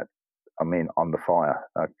saying that. I mean, on the fire,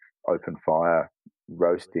 open fire,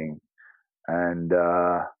 roasting, and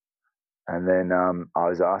and then I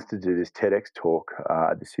was asked to do this TEDx talk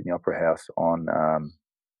at the Sydney Opera House on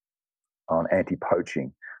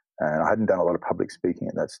anti-poaching, and I hadn't done a lot of public speaking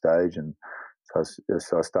at that stage, and so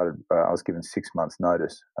I started. I was given 6 months'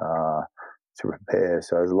 notice to prepare.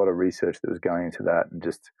 So there's a lot of research that was going into that, and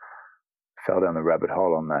just fell down the rabbit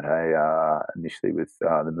hole on that. Hey, initially with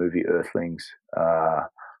the movie Earthlings.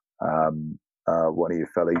 One of your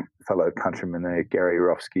fellow countrymen there, Gary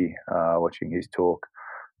Rofsky, watching his talk,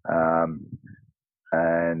 um,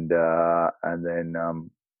 and then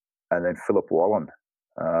Philip Wallen,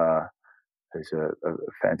 who's a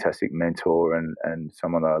fantastic mentor and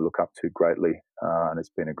someone that I look up to greatly, and it's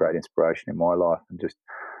been a great inspiration in my life. And just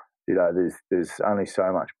there's only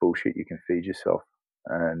so much bullshit you can feed yourself,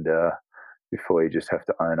 and before you just have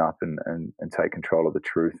to own up and take control of the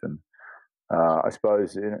truth. And I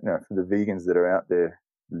suppose for the vegans that are out there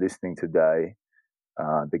listening today,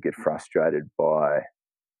 they get frustrated by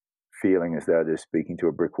feeling as though they're speaking to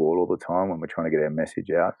a brick wall all the time when we're trying to get our message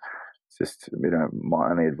out. It's just, my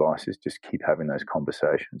only advice is just keep having those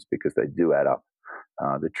conversations, because they do add up.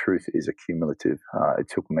 The truth is accumulative. It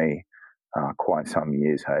took me quite some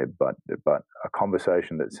years, hey, but a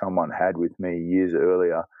conversation that someone had with me years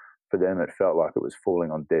earlier, for them it felt like it was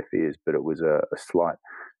falling on deaf ears, but it was a slight.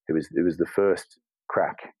 It was the first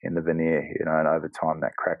crack in the veneer, and over time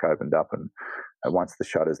that crack opened up, and once the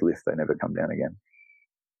shutters lift, they never come down again.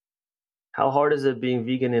 How hard is it being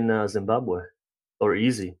vegan in Zimbabwe, or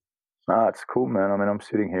easy? It's cool, man. I mean, I'm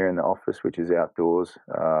sitting here in the office, which is outdoors,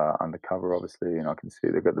 undercover, obviously, and I can see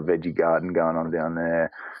they've got the veggie garden going on down there.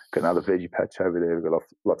 Got another veggie patch over there. We've got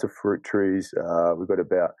lots of fruit trees. We've got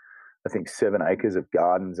about, I think, 7 acres of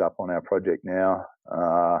gardens up on our project now.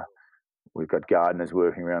 We've got gardeners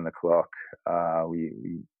working around the clock.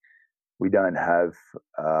 We don't have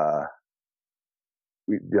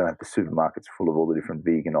the supermarkets full of all the different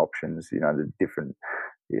vegan options. The different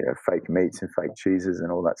fake meats and fake cheeses and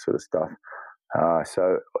all that sort of stuff.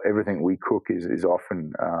 So everything we cook is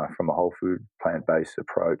often from a whole food, plant-based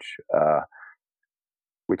approach.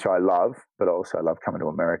 which I love, but I also love coming to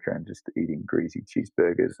America and just eating greasy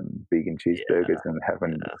cheeseburgers and vegan cheeseburgers Yeah, and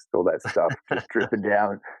having yeah. all that stuff just dripping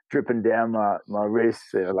down my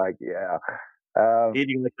wrists. And like, yeah.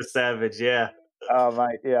 Eating like a savage, yeah. Oh,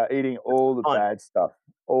 mate, yeah, eating all the Fun. bad stuff,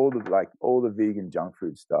 all the vegan junk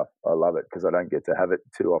food stuff. I love it because I don't get to have it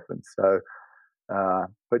too often. So,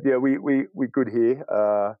 but yeah, we good here.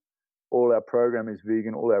 All our program is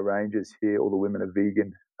vegan. All our ranges here, all the women are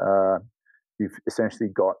vegan. You've essentially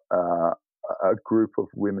got a group of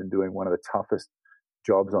women doing one of the toughest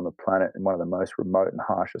jobs on the planet in one of the most remote and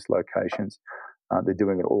harshest locations. They're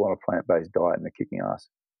doing it all on a plant-based diet and they're kicking ass.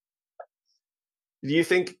 Do you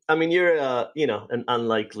think? I mean, you're an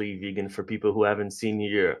unlikely vegan for people who haven't seen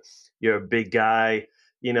you. You're a big guy.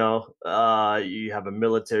 You have a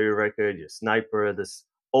military record. You're a sniper. This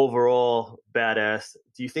overall badass.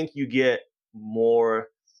 Do you think you get more?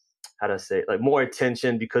 How to say it, like more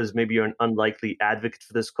attention because maybe you're an unlikely advocate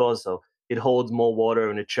for this cause, so it holds more water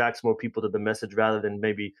and attracts more people to the message rather than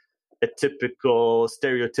maybe a typical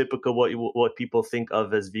stereotypical what people think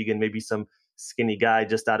of as vegan, maybe some skinny guy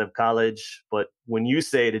just out of college. But when you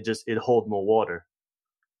say it, it holds more water.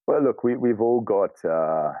 Well, look, we've all got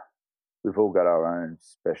our own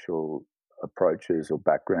special approaches or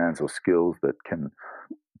backgrounds or skills that can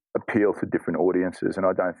appeal to different audiences, and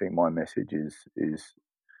I don't think my message is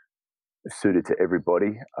suited to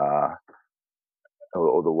everybody.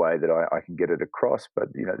 Or the way that I can get it across.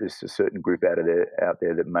 But there's a certain group out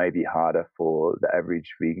there that may be harder for the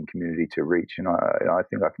average vegan community to reach, and I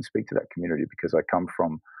think I can speak to that community because I come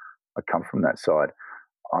from that side.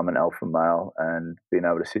 I'm an alpha male, and being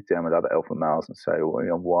able to sit down with other alpha males and say,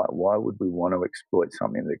 well, why would we want to exploit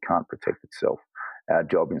something that can't protect itself? Our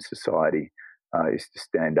job in society is to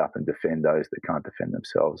stand up and defend those that can't defend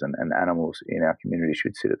themselves, and animals in our community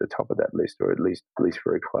should sit at the top of that list, or at least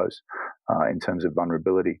very close in terms of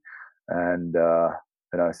vulnerability. And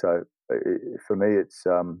so for me, it's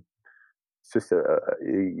just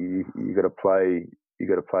you got to play. You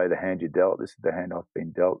got to play the hand you're dealt. This is the hand I've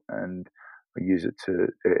been dealt, and I use it to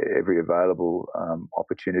every available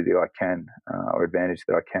opportunity I can or advantage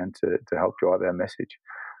that I can to help drive our message.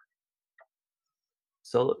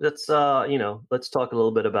 So let's talk a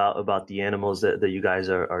little bit about the animals that you guys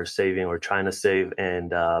are saving or trying to save,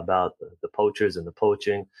 and about the poachers and the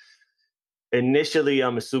poaching. Initially,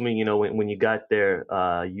 I'm assuming when you got there,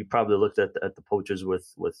 you probably looked at the poachers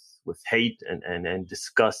with hate and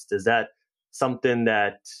disgust. Is that something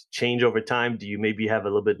that changed over time? Do you maybe have a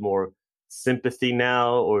little bit more sympathy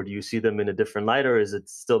now, or do you see them in a different light, or is it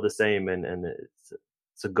still the same and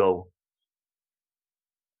it's a go?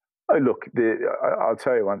 Oh, look, I'll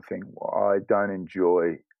tell you one thing. I don't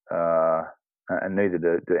enjoy, and neither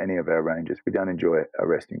do any of our rangers. We don't enjoy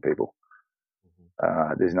arresting people.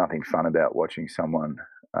 There's nothing fun about watching someone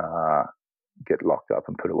get locked up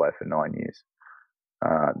and put away for 9 years.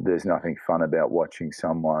 There's nothing fun about watching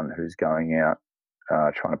someone who's going out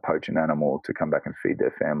trying to poach an animal to come back and feed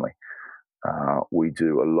their family. We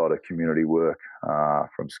do a lot of community work,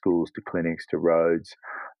 from schools to clinics to roads,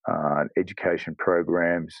 education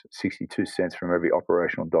programs. 62 cents from every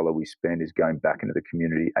operational dollar we spend is going back into the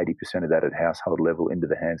community, 80% of that at household level into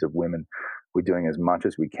the hands of women. We're doing as much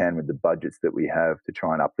as we can with the budgets that we have to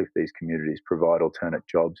try and uplift these communities, provide alternate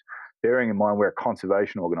jobs. Bearing in mind we're a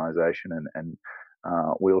conservation organisation, and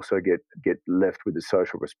we also get left with the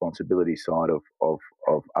social responsibility side of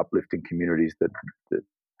uplifting communities that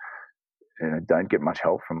don't get much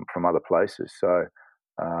help from other places. So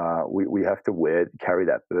we have to carry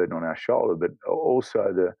that burden on our shoulder. But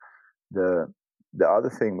also the other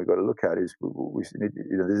thing we've got to look at is these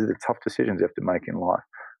are the tough decisions you have to make in life.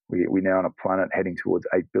 We're now on a planet heading towards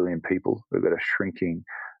 8 billion people. We've got a shrinking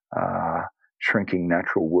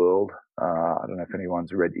natural world. I don't know if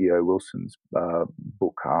anyone's read E.O. Wilson's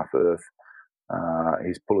book Half Earth.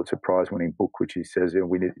 His Pulitzer Prize winning book, which he says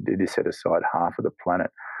we need to set aside half of the planet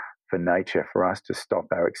for nature for us to stop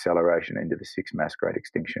our acceleration into the sixth mass great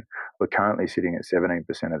extinction. We're currently sitting at 17%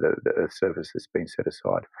 of the Earth's surface that's been set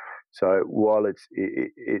aside. So while it's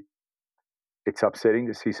upsetting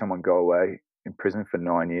to see someone go away in prison for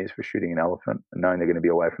 9 years for shooting an elephant and knowing they're going to be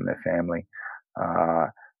away from their family,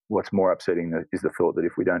 what's more upsetting is the thought that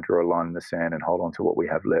if we don't draw a line in the sand and hold on to what we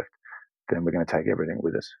have left, then we're going to take everything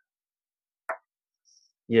with us.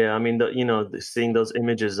 Yeah, I mean, seeing those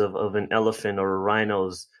images of an elephant or a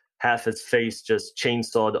rhino's half its face just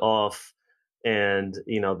chainsawed off, and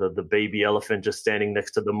the baby elephant just standing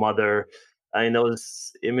next to the mother. I know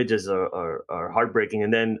those images are heartbreaking,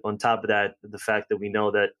 and then on top of that, the fact that we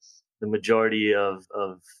know that the majority of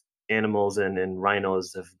animals and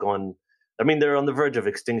rhinos have gone I mean, they're on the verge of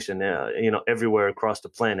extinction, everywhere across the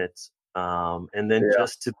planet. And then Yeah,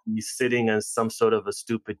 just to be sitting as some sort of a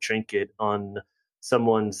stupid trinket on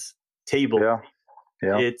someone's table, yeah,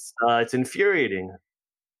 yeah. it's infuriating.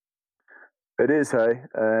 It is, hey,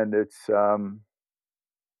 and it's all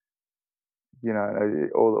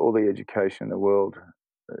the education in the world.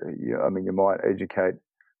 I mean, you might educate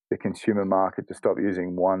the consumer market to stop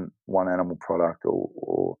using one animal product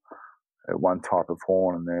or one type of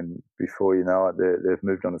horn, and then before you know it, they've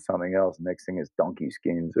moved on to something else. Next thing is donkey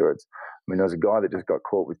skins, or it's. I mean, there's a guy that just got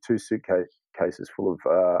caught with two suitcases full of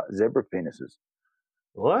zebra penises.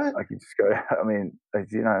 What? Like you just go. I mean,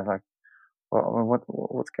 like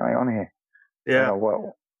what's going on here? Yeah.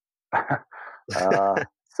 Well,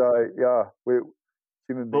 so yeah, we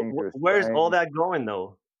human But beings are where's all strange. that going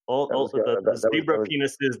though? That All was the, go- the that zebra was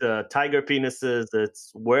penises, the tiger penises.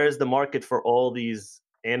 It's where's the market for all these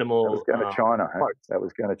that was animal going to China. Hey? parts? That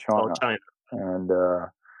was going to It's all China, China. and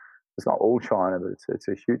it's not all China, but it's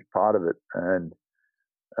a huge part of it. And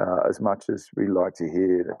as much as we like to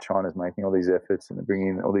hear that China's making all these efforts and they're bringing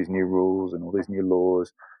in all these new rules and all these new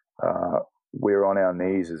laws, we're on our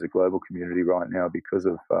knees as a global community right now because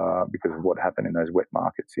of what happened in those wet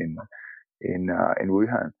markets in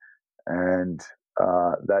Wuhan, and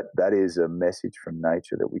that is a message from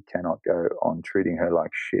nature that we cannot go on treating her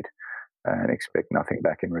like shit and expect nothing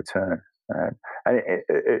back in return. And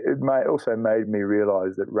it also made me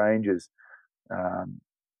realise that rangers, um,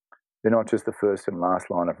 they're not just the first and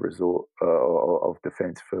last line of resort of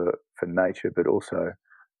defence for nature, but also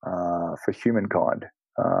for humankind.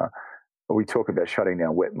 We talk about shutting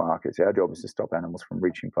down wet markets. Our job is to stop animals from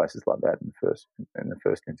reaching places like that in the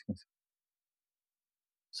first instance.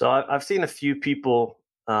 So I've seen a few people,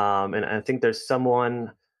 and I think there's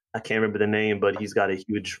someone, I can't remember the name, but he's got a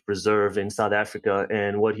huge reserve in South Africa,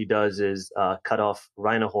 and what he does is cut off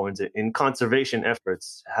rhino horns in conservation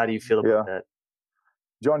efforts. How do you feel about Yeah, that?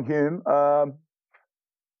 John Hume.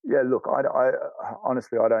 Yeah, look, I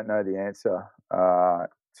honestly I don't know the answer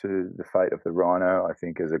to the fate of the rhino. I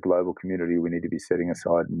think as a global community, we need to be setting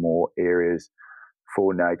aside more areas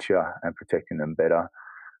for nature and protecting them better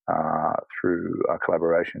through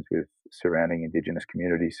collaborations with surrounding Indigenous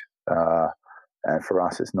communities. And for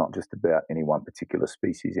us, it's not just about any one particular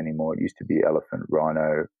species anymore. It used to be elephant,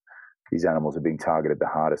 rhino. These animals are being targeted the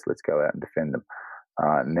hardest. Let's go out and defend them.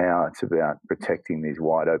 Now it's about protecting these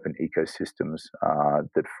wide open ecosystems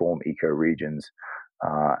that form ecoregions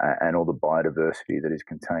and all the biodiversity that is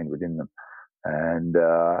contained within them. And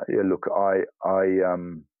yeah, look, I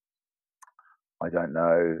don't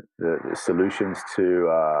know the solutions to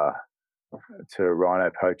rhino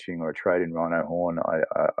poaching or a trade in rhino horn.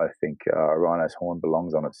 I think a rhino's horn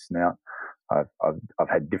belongs on its snout. I've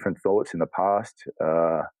had different thoughts in the past.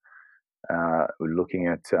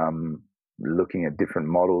 Looking at different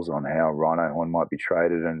models on how rhino horn might be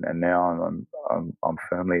traded, and now I'm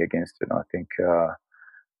firmly against it. And I think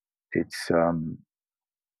it's I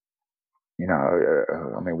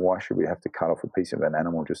mean, why should we have to cut off a piece of an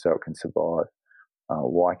animal just so it can survive?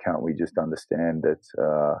 Why can't we just understand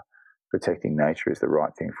that protecting nature is the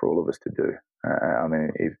right thing for all of us to do? I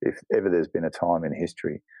mean, if ever there's been a time in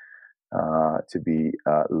history to be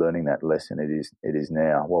learning that lesson, it is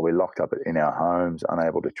now. While we're locked up in our homes,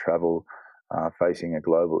 unable to travel, facing a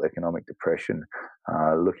global economic depression,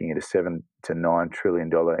 looking at a $7 to $9 trillion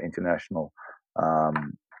international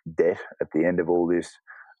debt at the end of all this.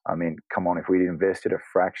 I mean, come on, if we'd invested a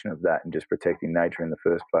fraction of that in just protecting nature in the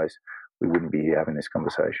first place, we wouldn't be here having this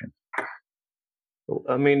conversation.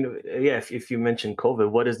 I mean, yeah, if you mentioned COVID,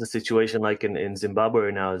 what is the situation like in Zimbabwe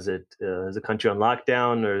right now? Is the country on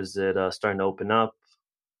lockdown, or is it starting to open up?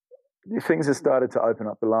 Things have started to open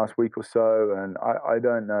up the last week or so, and I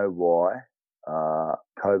don't know why.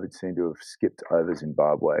 COVID seemed to have skipped over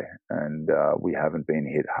Zimbabwe, and we haven't been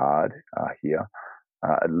hit hard here,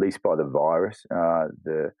 at least by the virus.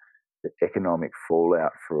 The economic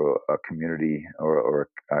fallout for a community or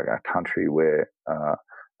a country where a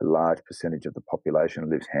large percentage of the population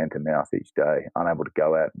lives hand to mouth each day, unable to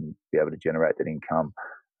go out and be able to generate that income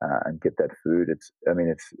and get that food. It's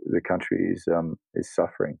the country is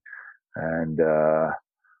suffering, and I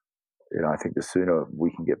think the sooner we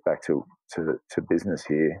can get back to business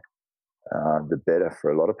here, the better for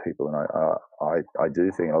a lot of people. And I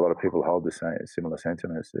do think a lot of people hold the same similar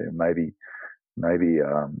sentiments. Maybe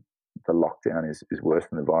the lockdown is worse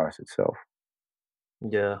than the virus itself.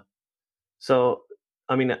 Yeah. So,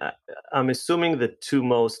 I mean, I'm assuming the two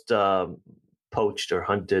most poached or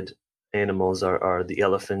hunted animals are the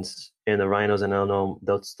elephants and the rhinos, and I don't know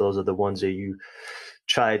those are the ones that you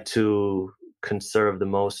try to conserve the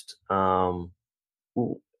most.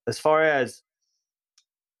 as far as,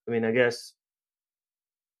 I mean, I guess,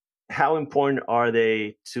 how important are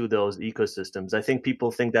they to those ecosystems? I think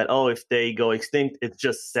people think that, oh, if they go extinct, it's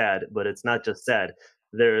just sad, but it's not just sad.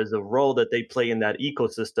 There is a role that they play in that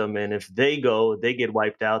ecosystem, and if they go, they get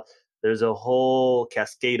wiped out. There's a whole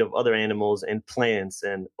cascade of other animals and plants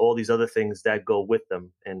and all these other things that go with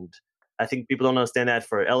them. And I think people don't understand that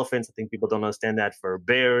for elephants. I think people don't understand that for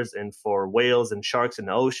bears and for whales and sharks in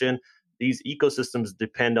the ocean. These ecosystems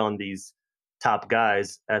depend on these top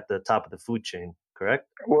guys at the top of the food chain, correct?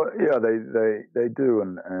 Well, yeah, they do,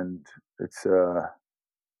 and it's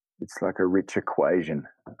like a rich equation,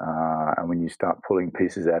 and when you start pulling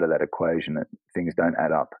pieces out of that equation, things don't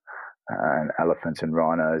add up. And elephants and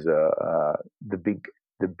rhinos are the big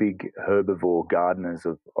herbivore gardeners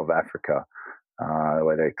of Africa. The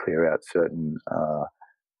way they clear out certain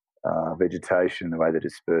vegetation, the way they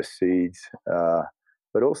disperse seeds,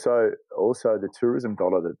 but also the tourism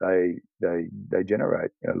dollar that they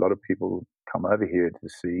generate. You know, a lot of people come over here to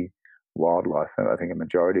see wildlife. And I think a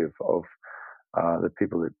majority of the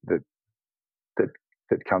people that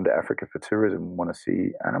that come to Africa for tourism want to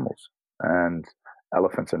see animals, and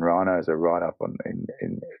elephants and rhinos are right up on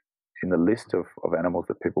in the list of animals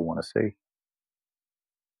that people want to see.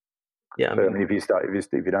 Yeah, I But I mean, mean,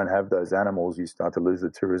 if you don't have those animals, you start to lose the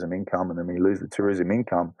tourism income, and then when you lose the tourism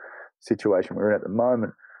income, situation we're in at the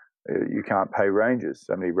moment, you can't pay rangers.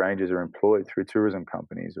 So many rangers are employed through tourism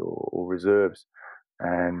companies or reserves,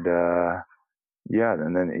 and yeah,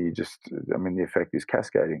 and then you just, I mean, the effect is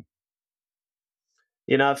cascading.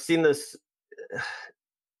 I've seen this.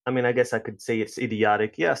 I mean, I guess I could say it's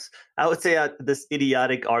idiotic. Yes, I would say this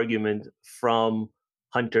idiotic argument from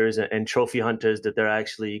hunters and trophy hunters that they're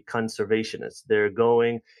actually conservationists. They're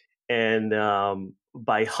going and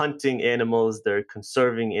by hunting animals, they're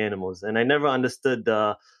conserving animals. And I never understood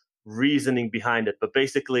the reasoning behind it. But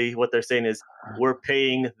basically, what they're saying is we're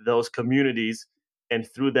paying those communities, and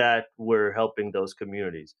through that, we're helping those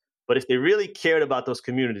communities. But if they really cared about those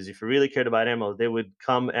communities, if they really cared about animals, they would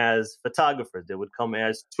come as photographers, they would come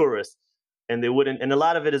as tourists, and they wouldn't. And a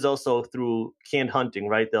lot of it is also through canned hunting,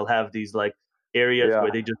 right? They'll have these like areas Yeah.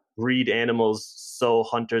 where they just breed animals so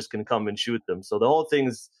hunters can come and shoot them. So the whole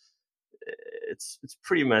thing's it's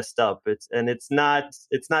pretty messed up. It's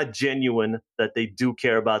not genuine that they do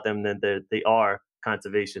care about them, and that they are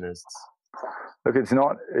conservationists. Look, it's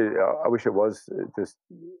not. I wish it was just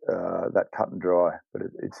that cut and dry, but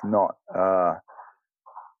it's not.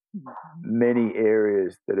 Many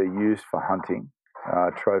areas that are used for hunting,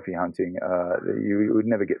 trophy hunting, you would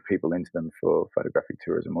never get people into them for photographic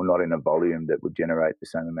tourism, or not in a volume that would generate the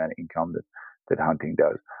same amount of income that hunting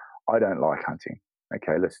does. I don't like hunting.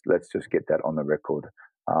 Okay, let's just get that on the record.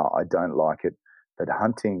 I don't like it. But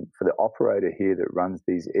hunting, for the operator here that runs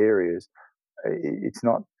these areas, it's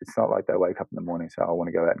not like they wake up in the morning and say, I want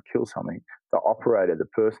to go out and kill something. The operator, the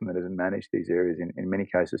person that has managed these areas in many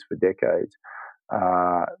cases for decades,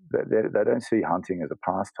 they don't see hunting as a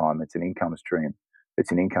pastime. It's an income stream.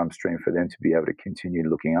 It's an income stream for them to be able to continue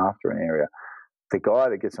looking after an area. The guy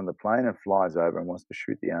that gets on the plane and flies over and wants to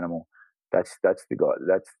shoot the animal, that's the guy.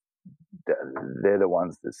 They're the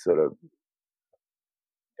ones that sort of,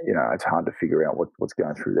 it's hard to figure out what's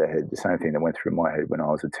going through their head. The same thing that went through my head when I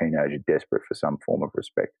was a teenager, desperate for some form of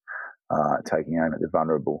respect, taking aim at the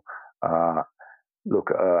vulnerable.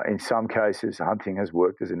 Look, in some cases, hunting has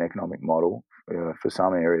worked as an economic model for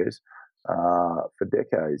some areas for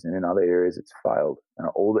decades, and in other areas, it's failed.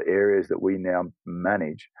 All the areas that we now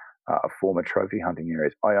manage are former trophy hunting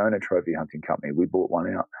areas. I own a trophy hunting company. We bought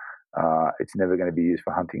one out. It's never going to be used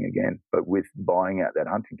for hunting again. But with buying out that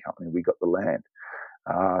hunting company, we got the land.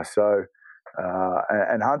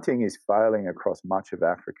 And hunting is failing across much of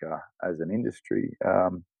Africa as an industry.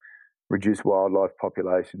 Reduced wildlife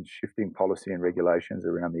populations, shifting policy and regulations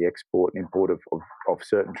around the export and import of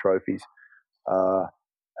certain trophies,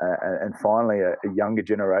 and finally a younger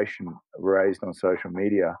generation raised on social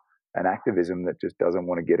media and activism that just doesn't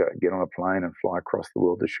want to get on a plane and fly across the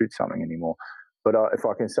world to shoot something anymore. But if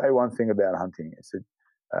I can say one thing about hunting, it's that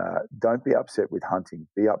don't be upset with hunting.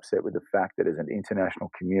 Be upset with the fact that as an international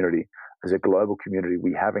community, as a global community,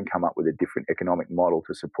 we haven't come up with a different economic model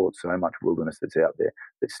to support so much wilderness that's out there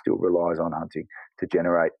that still relies on hunting to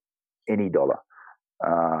generate any dollar.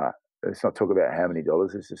 Let's not talk about how many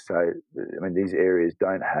dollars. Let's just say, I mean, these areas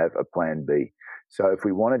don't have a plan B. So if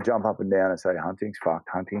we want to jump up and down and say hunting's fucked,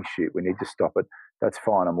 hunting's shit, we need to stop it, that's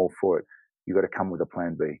fine. I'm all for it. You've got to come with a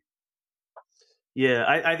plan B. Yeah,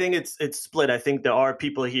 I think it's split. I think there are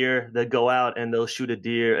people here that go out and they'll shoot a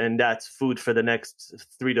deer, and that's food for the next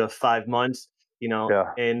 3 to 5 months.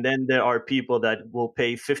 Yeah. And then there are people that will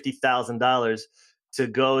pay $50,000 to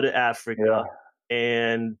go to Yeah. Africa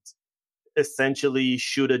and essentially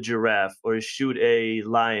shoot a giraffe or shoot a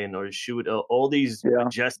lion or shoot all these Yeah.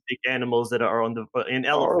 majestic animals that are on the an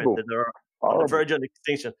elephant Horrible. that are on the Horrible. verge of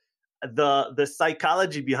extinction. The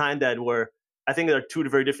psychology behind that were, I think there are two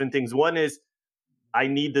very different things. One is I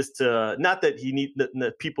need this to, not that he need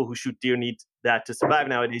the people who shoot deer need that to survive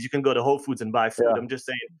nowadays. You can go to Whole Foods and buy food. Yeah. I'm just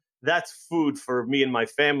saying that's food for me and my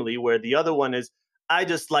family. Where the other one is I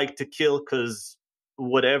just like to kill because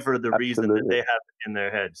whatever the reason that Absolutely. they have in their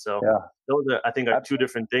head. So Yeah. those are, I think, are two Absolutely.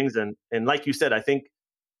 different things. And like you said, I think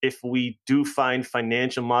if we do find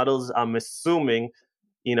financial models, I'm assuming,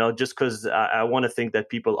 just because I want to think that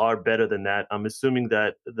people are better than that. I'm assuming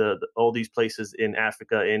that all these places in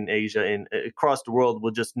Africa, in Asia, in across the world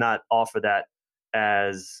will just not offer that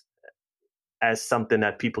as something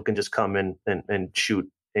that people can just come in and shoot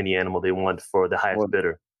any animal they want for the highest Well,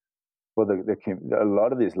 bidder. well, a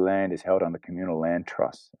lot of this land is held under communal land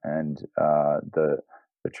trusts, and the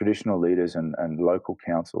traditional leaders and local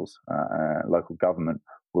councils, local government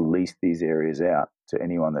will lease these areas out to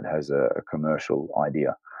anyone that has a commercial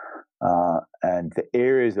idea. And the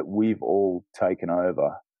areas that we've all taken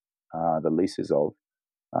over the leases of,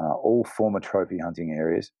 all former trophy hunting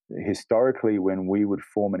areas. Historically, when we would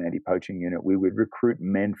form an anti-poaching unit, we would recruit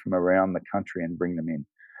men from around the country and bring them in,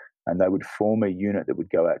 and they would form a unit that would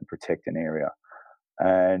go out and protect an area.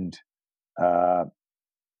 And uh,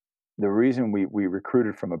 the reason we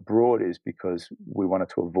recruited from abroad is because we wanted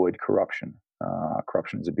to avoid corruption.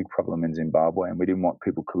 Corruption is a big problem in Zimbabwe, and we didn't want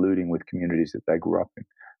people colluding with communities that they grew up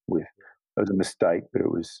with. It was a mistake, but it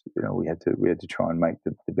was, we had to try and make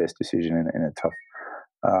the best decision in a tough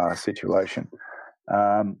situation.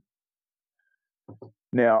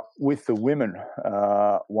 Now, with the women,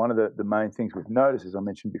 one of the main things we've noticed, as I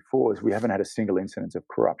mentioned before, is we haven't had a single incidence of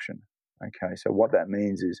corruption. Okay, so what that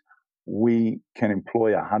means is we can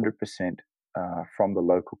employ 100% from the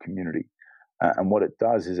local community. And what it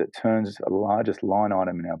does is it turns the largest line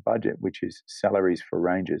item in our budget, which is salaries for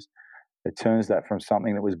rangers. It turns that from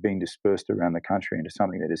something that was being dispersed around the country into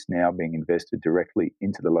something that is now being invested directly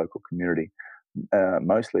into the local community,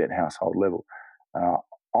 mostly at household level.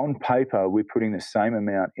 On paper, we're putting the same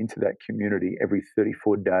amount into that community every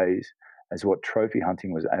 34 days as what trophy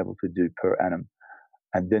hunting was able to do per annum.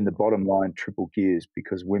 And then the bottom line triple gears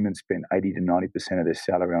because women spend 80 to 90% of their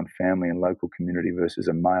salary on family and local community versus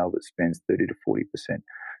a male that spends 30 to 40%.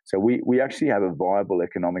 So we actually have a viable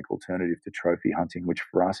economic alternative to trophy hunting, which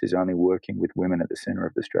for us is only working with women at the center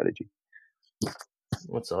of the strategy.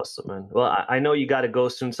 That's awesome, man. Well, I know you got to go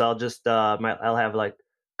soon, so I'll just I'll have like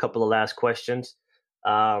a couple of last questions.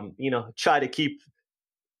 Try to keep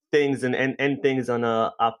things and end things on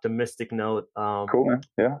a optimistic note. Cool, man.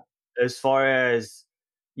 Yeah. As far as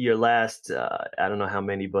your last, I don't know how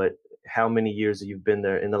many, but how many years you've been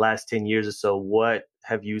there in the last 10 years or so, what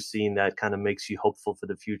have you seen that kind of makes you hopeful for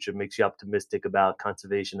the future, makes you optimistic about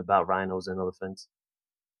conservation, about rhinos and elephants?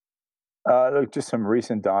 Look, just some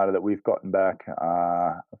recent data that we've gotten back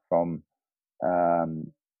from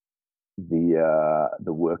um, the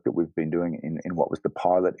work that we've been doing in what was the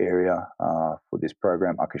pilot area for this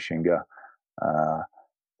program, Akashinga,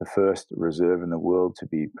 the first reserve in the world to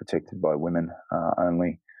be protected by women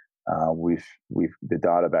only. We've the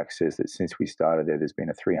data back says that since we started there's been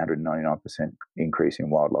a 399% increase in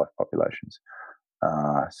wildlife populations.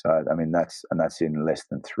 So I mean that's in less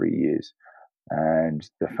than 3 years. And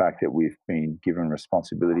the fact that we've been given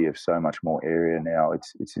responsibility of so much more area now,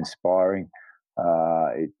 it's inspiring.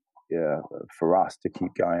 It For us to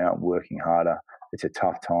keep going out and working harder. It's a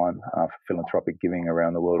tough time for philanthropic giving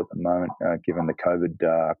around the world at the moment, given the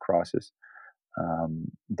COVID crisis.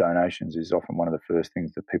 Donations is often one of the first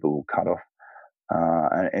things that people will cut off.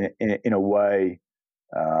 And in a way,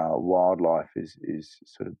 wildlife is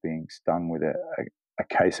sort of being stung with a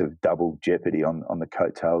case of double jeopardy on the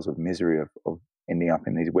coattails of misery of ending up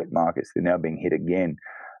in these wet markets. They're now being hit again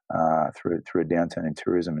through a downturn in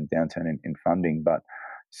tourism and downturn in funding. But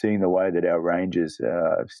seeing the way that our rangers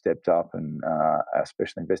have stepped up and our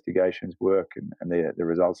special investigations work and the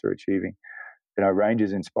results they're achieving,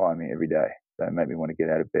 rangers inspire me every day. They make me want to get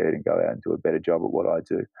out of bed and go out and do a better job at what I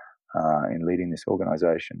do in leading this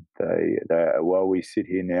organisation. While we sit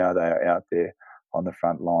here now, they are out there on the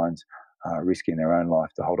front lines, risking their own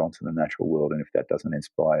life to hold on to the natural world. And if that doesn't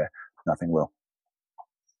inspire, nothing will.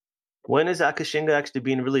 When is Akashinga actually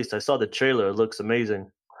being released? I saw the trailer. It looks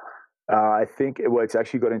amazing. I think it's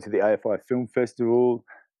actually got into the AFI Film Festival.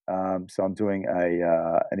 So I'm doing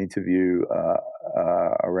an interview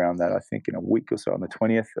around that. I think in a week or so on the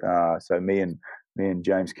 20th. So me and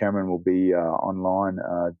James Cameron will be online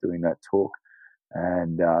doing that talk.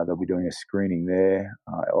 and they'll be doing a screening there.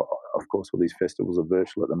 Of course, all these festivals are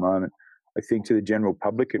virtual at the moment. I think to the general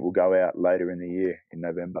public, it will go out later in the year in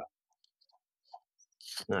November.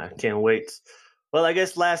 I can't wait. Well, I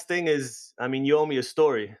guess last thing is, I mean, you owe me a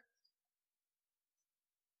story.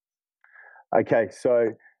 Okay,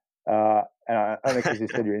 so and only because you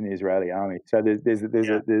said you're in the Israeli army. So there's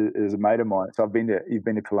a mate of mine. So you've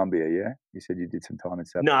been to Colombia, yeah? You said you did some time in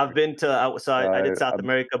South No, Africa. I've been to, I did South um,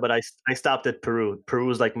 America, but I stopped at Peru. Peru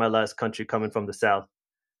was like my last country coming from the South.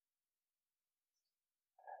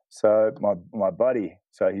 So my buddy,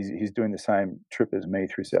 so he's doing the same trip as me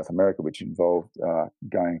through South America, which involved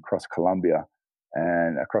going across Colombia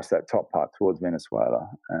and across that top part towards Venezuela.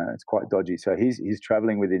 It's quite dodgy. So he's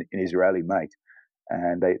traveling with an Israeli mate,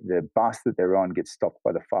 and the bus that they're on gets stopped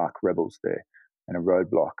by the FARC rebels there in a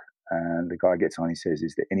roadblock. And the guy gets on. He says,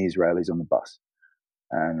 "Is there any Israelis on the bus?"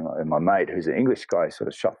 And my mate, who's an English guy, sort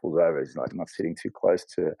of shuffles over. He's like not sitting too close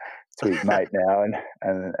to his mate now,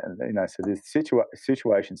 and so this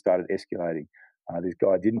situation started escalating. This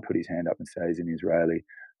guy didn't put his hand up and say he's an Israeli,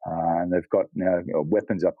 and they've got now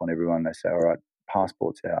weapons up on everyone. They say, "All right,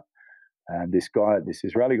 passports out." And this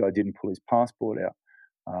Israeli guy, didn't pull his passport out.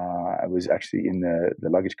 It was actually in the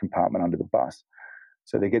luggage compartment under the bus.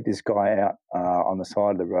 So they get this guy out on the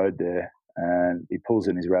side of the road there, and he pulls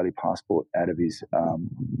an Israeli passport out of his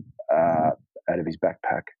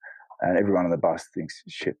backpack, and everyone on the bus thinks,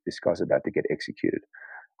 "Shit, this guy's about to get executed."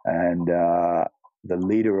 And the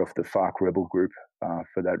leader of the FARC rebel group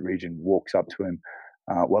for that region walks up to him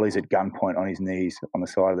while he's at gunpoint on his knees on the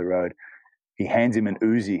side of the road. He hands him an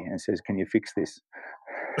Uzi and says, "Can you fix this?"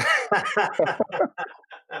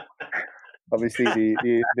 Obviously,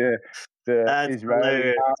 the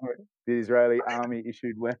Israeli army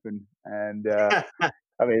issued weapon, and I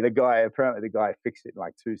mean apparently the guy fixed it in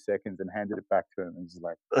like 2 seconds and handed it back to him, and just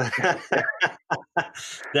like,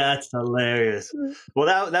 That's hilarious.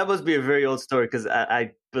 Well, that must be a very old story because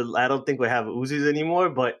I don't think we have Uzis anymore,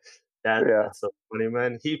 but that's so funny,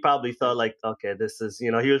 man. He probably thought like, okay, this is, he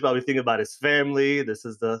was probably thinking about his family. This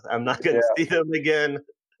is I'm not gonna see them again.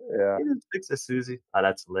 Yeah. He just fix a Susie. Oh,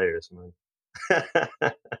 that's hilarious, man.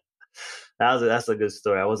 That's a good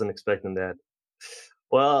story. I wasn't expecting that.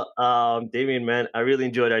 Well, Damien, man, I really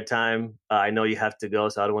enjoyed our time. I know you have to go,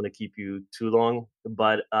 so I don't want to keep you too long.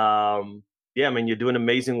 But yeah, man, you're doing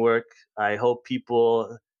amazing work. I hope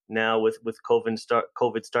people now with COVID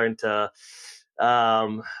starting to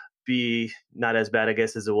be not as bad, I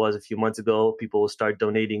guess, as it was a few months ago. People will start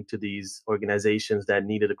donating to these organizations that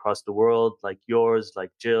need it across the world, like yours,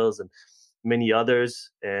 like Jill's, and many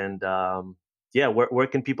others. And yeah, where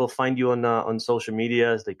can people find you on social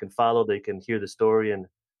medias? They can follow, they can hear the story and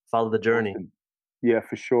follow the journey. Awesome. Yeah,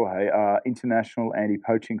 for sure. Hey, International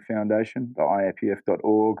Anti-Poaching Foundation, the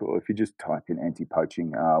IAPF.org, or if you just type in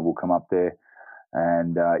anti-poaching, we'll come up there.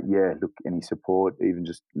 And yeah, look, any support, even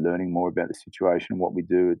just learning more about the situation and what we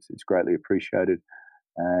do, it's greatly appreciated.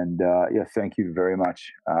 And yeah, thank you very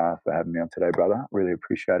much for having me on today, brother. Really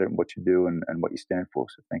appreciate it and what you do and what you stand for.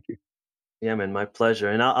 So thank you. Yeah, man, my pleasure.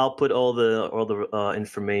 And I'll put all the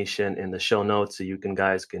information in the show notes so you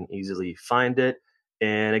guys can easily find it.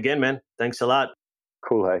 And again, man, thanks a lot.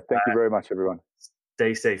 Cool. Hey, thank you very much, everyone.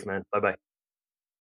 Stay safe, man. Bye-bye.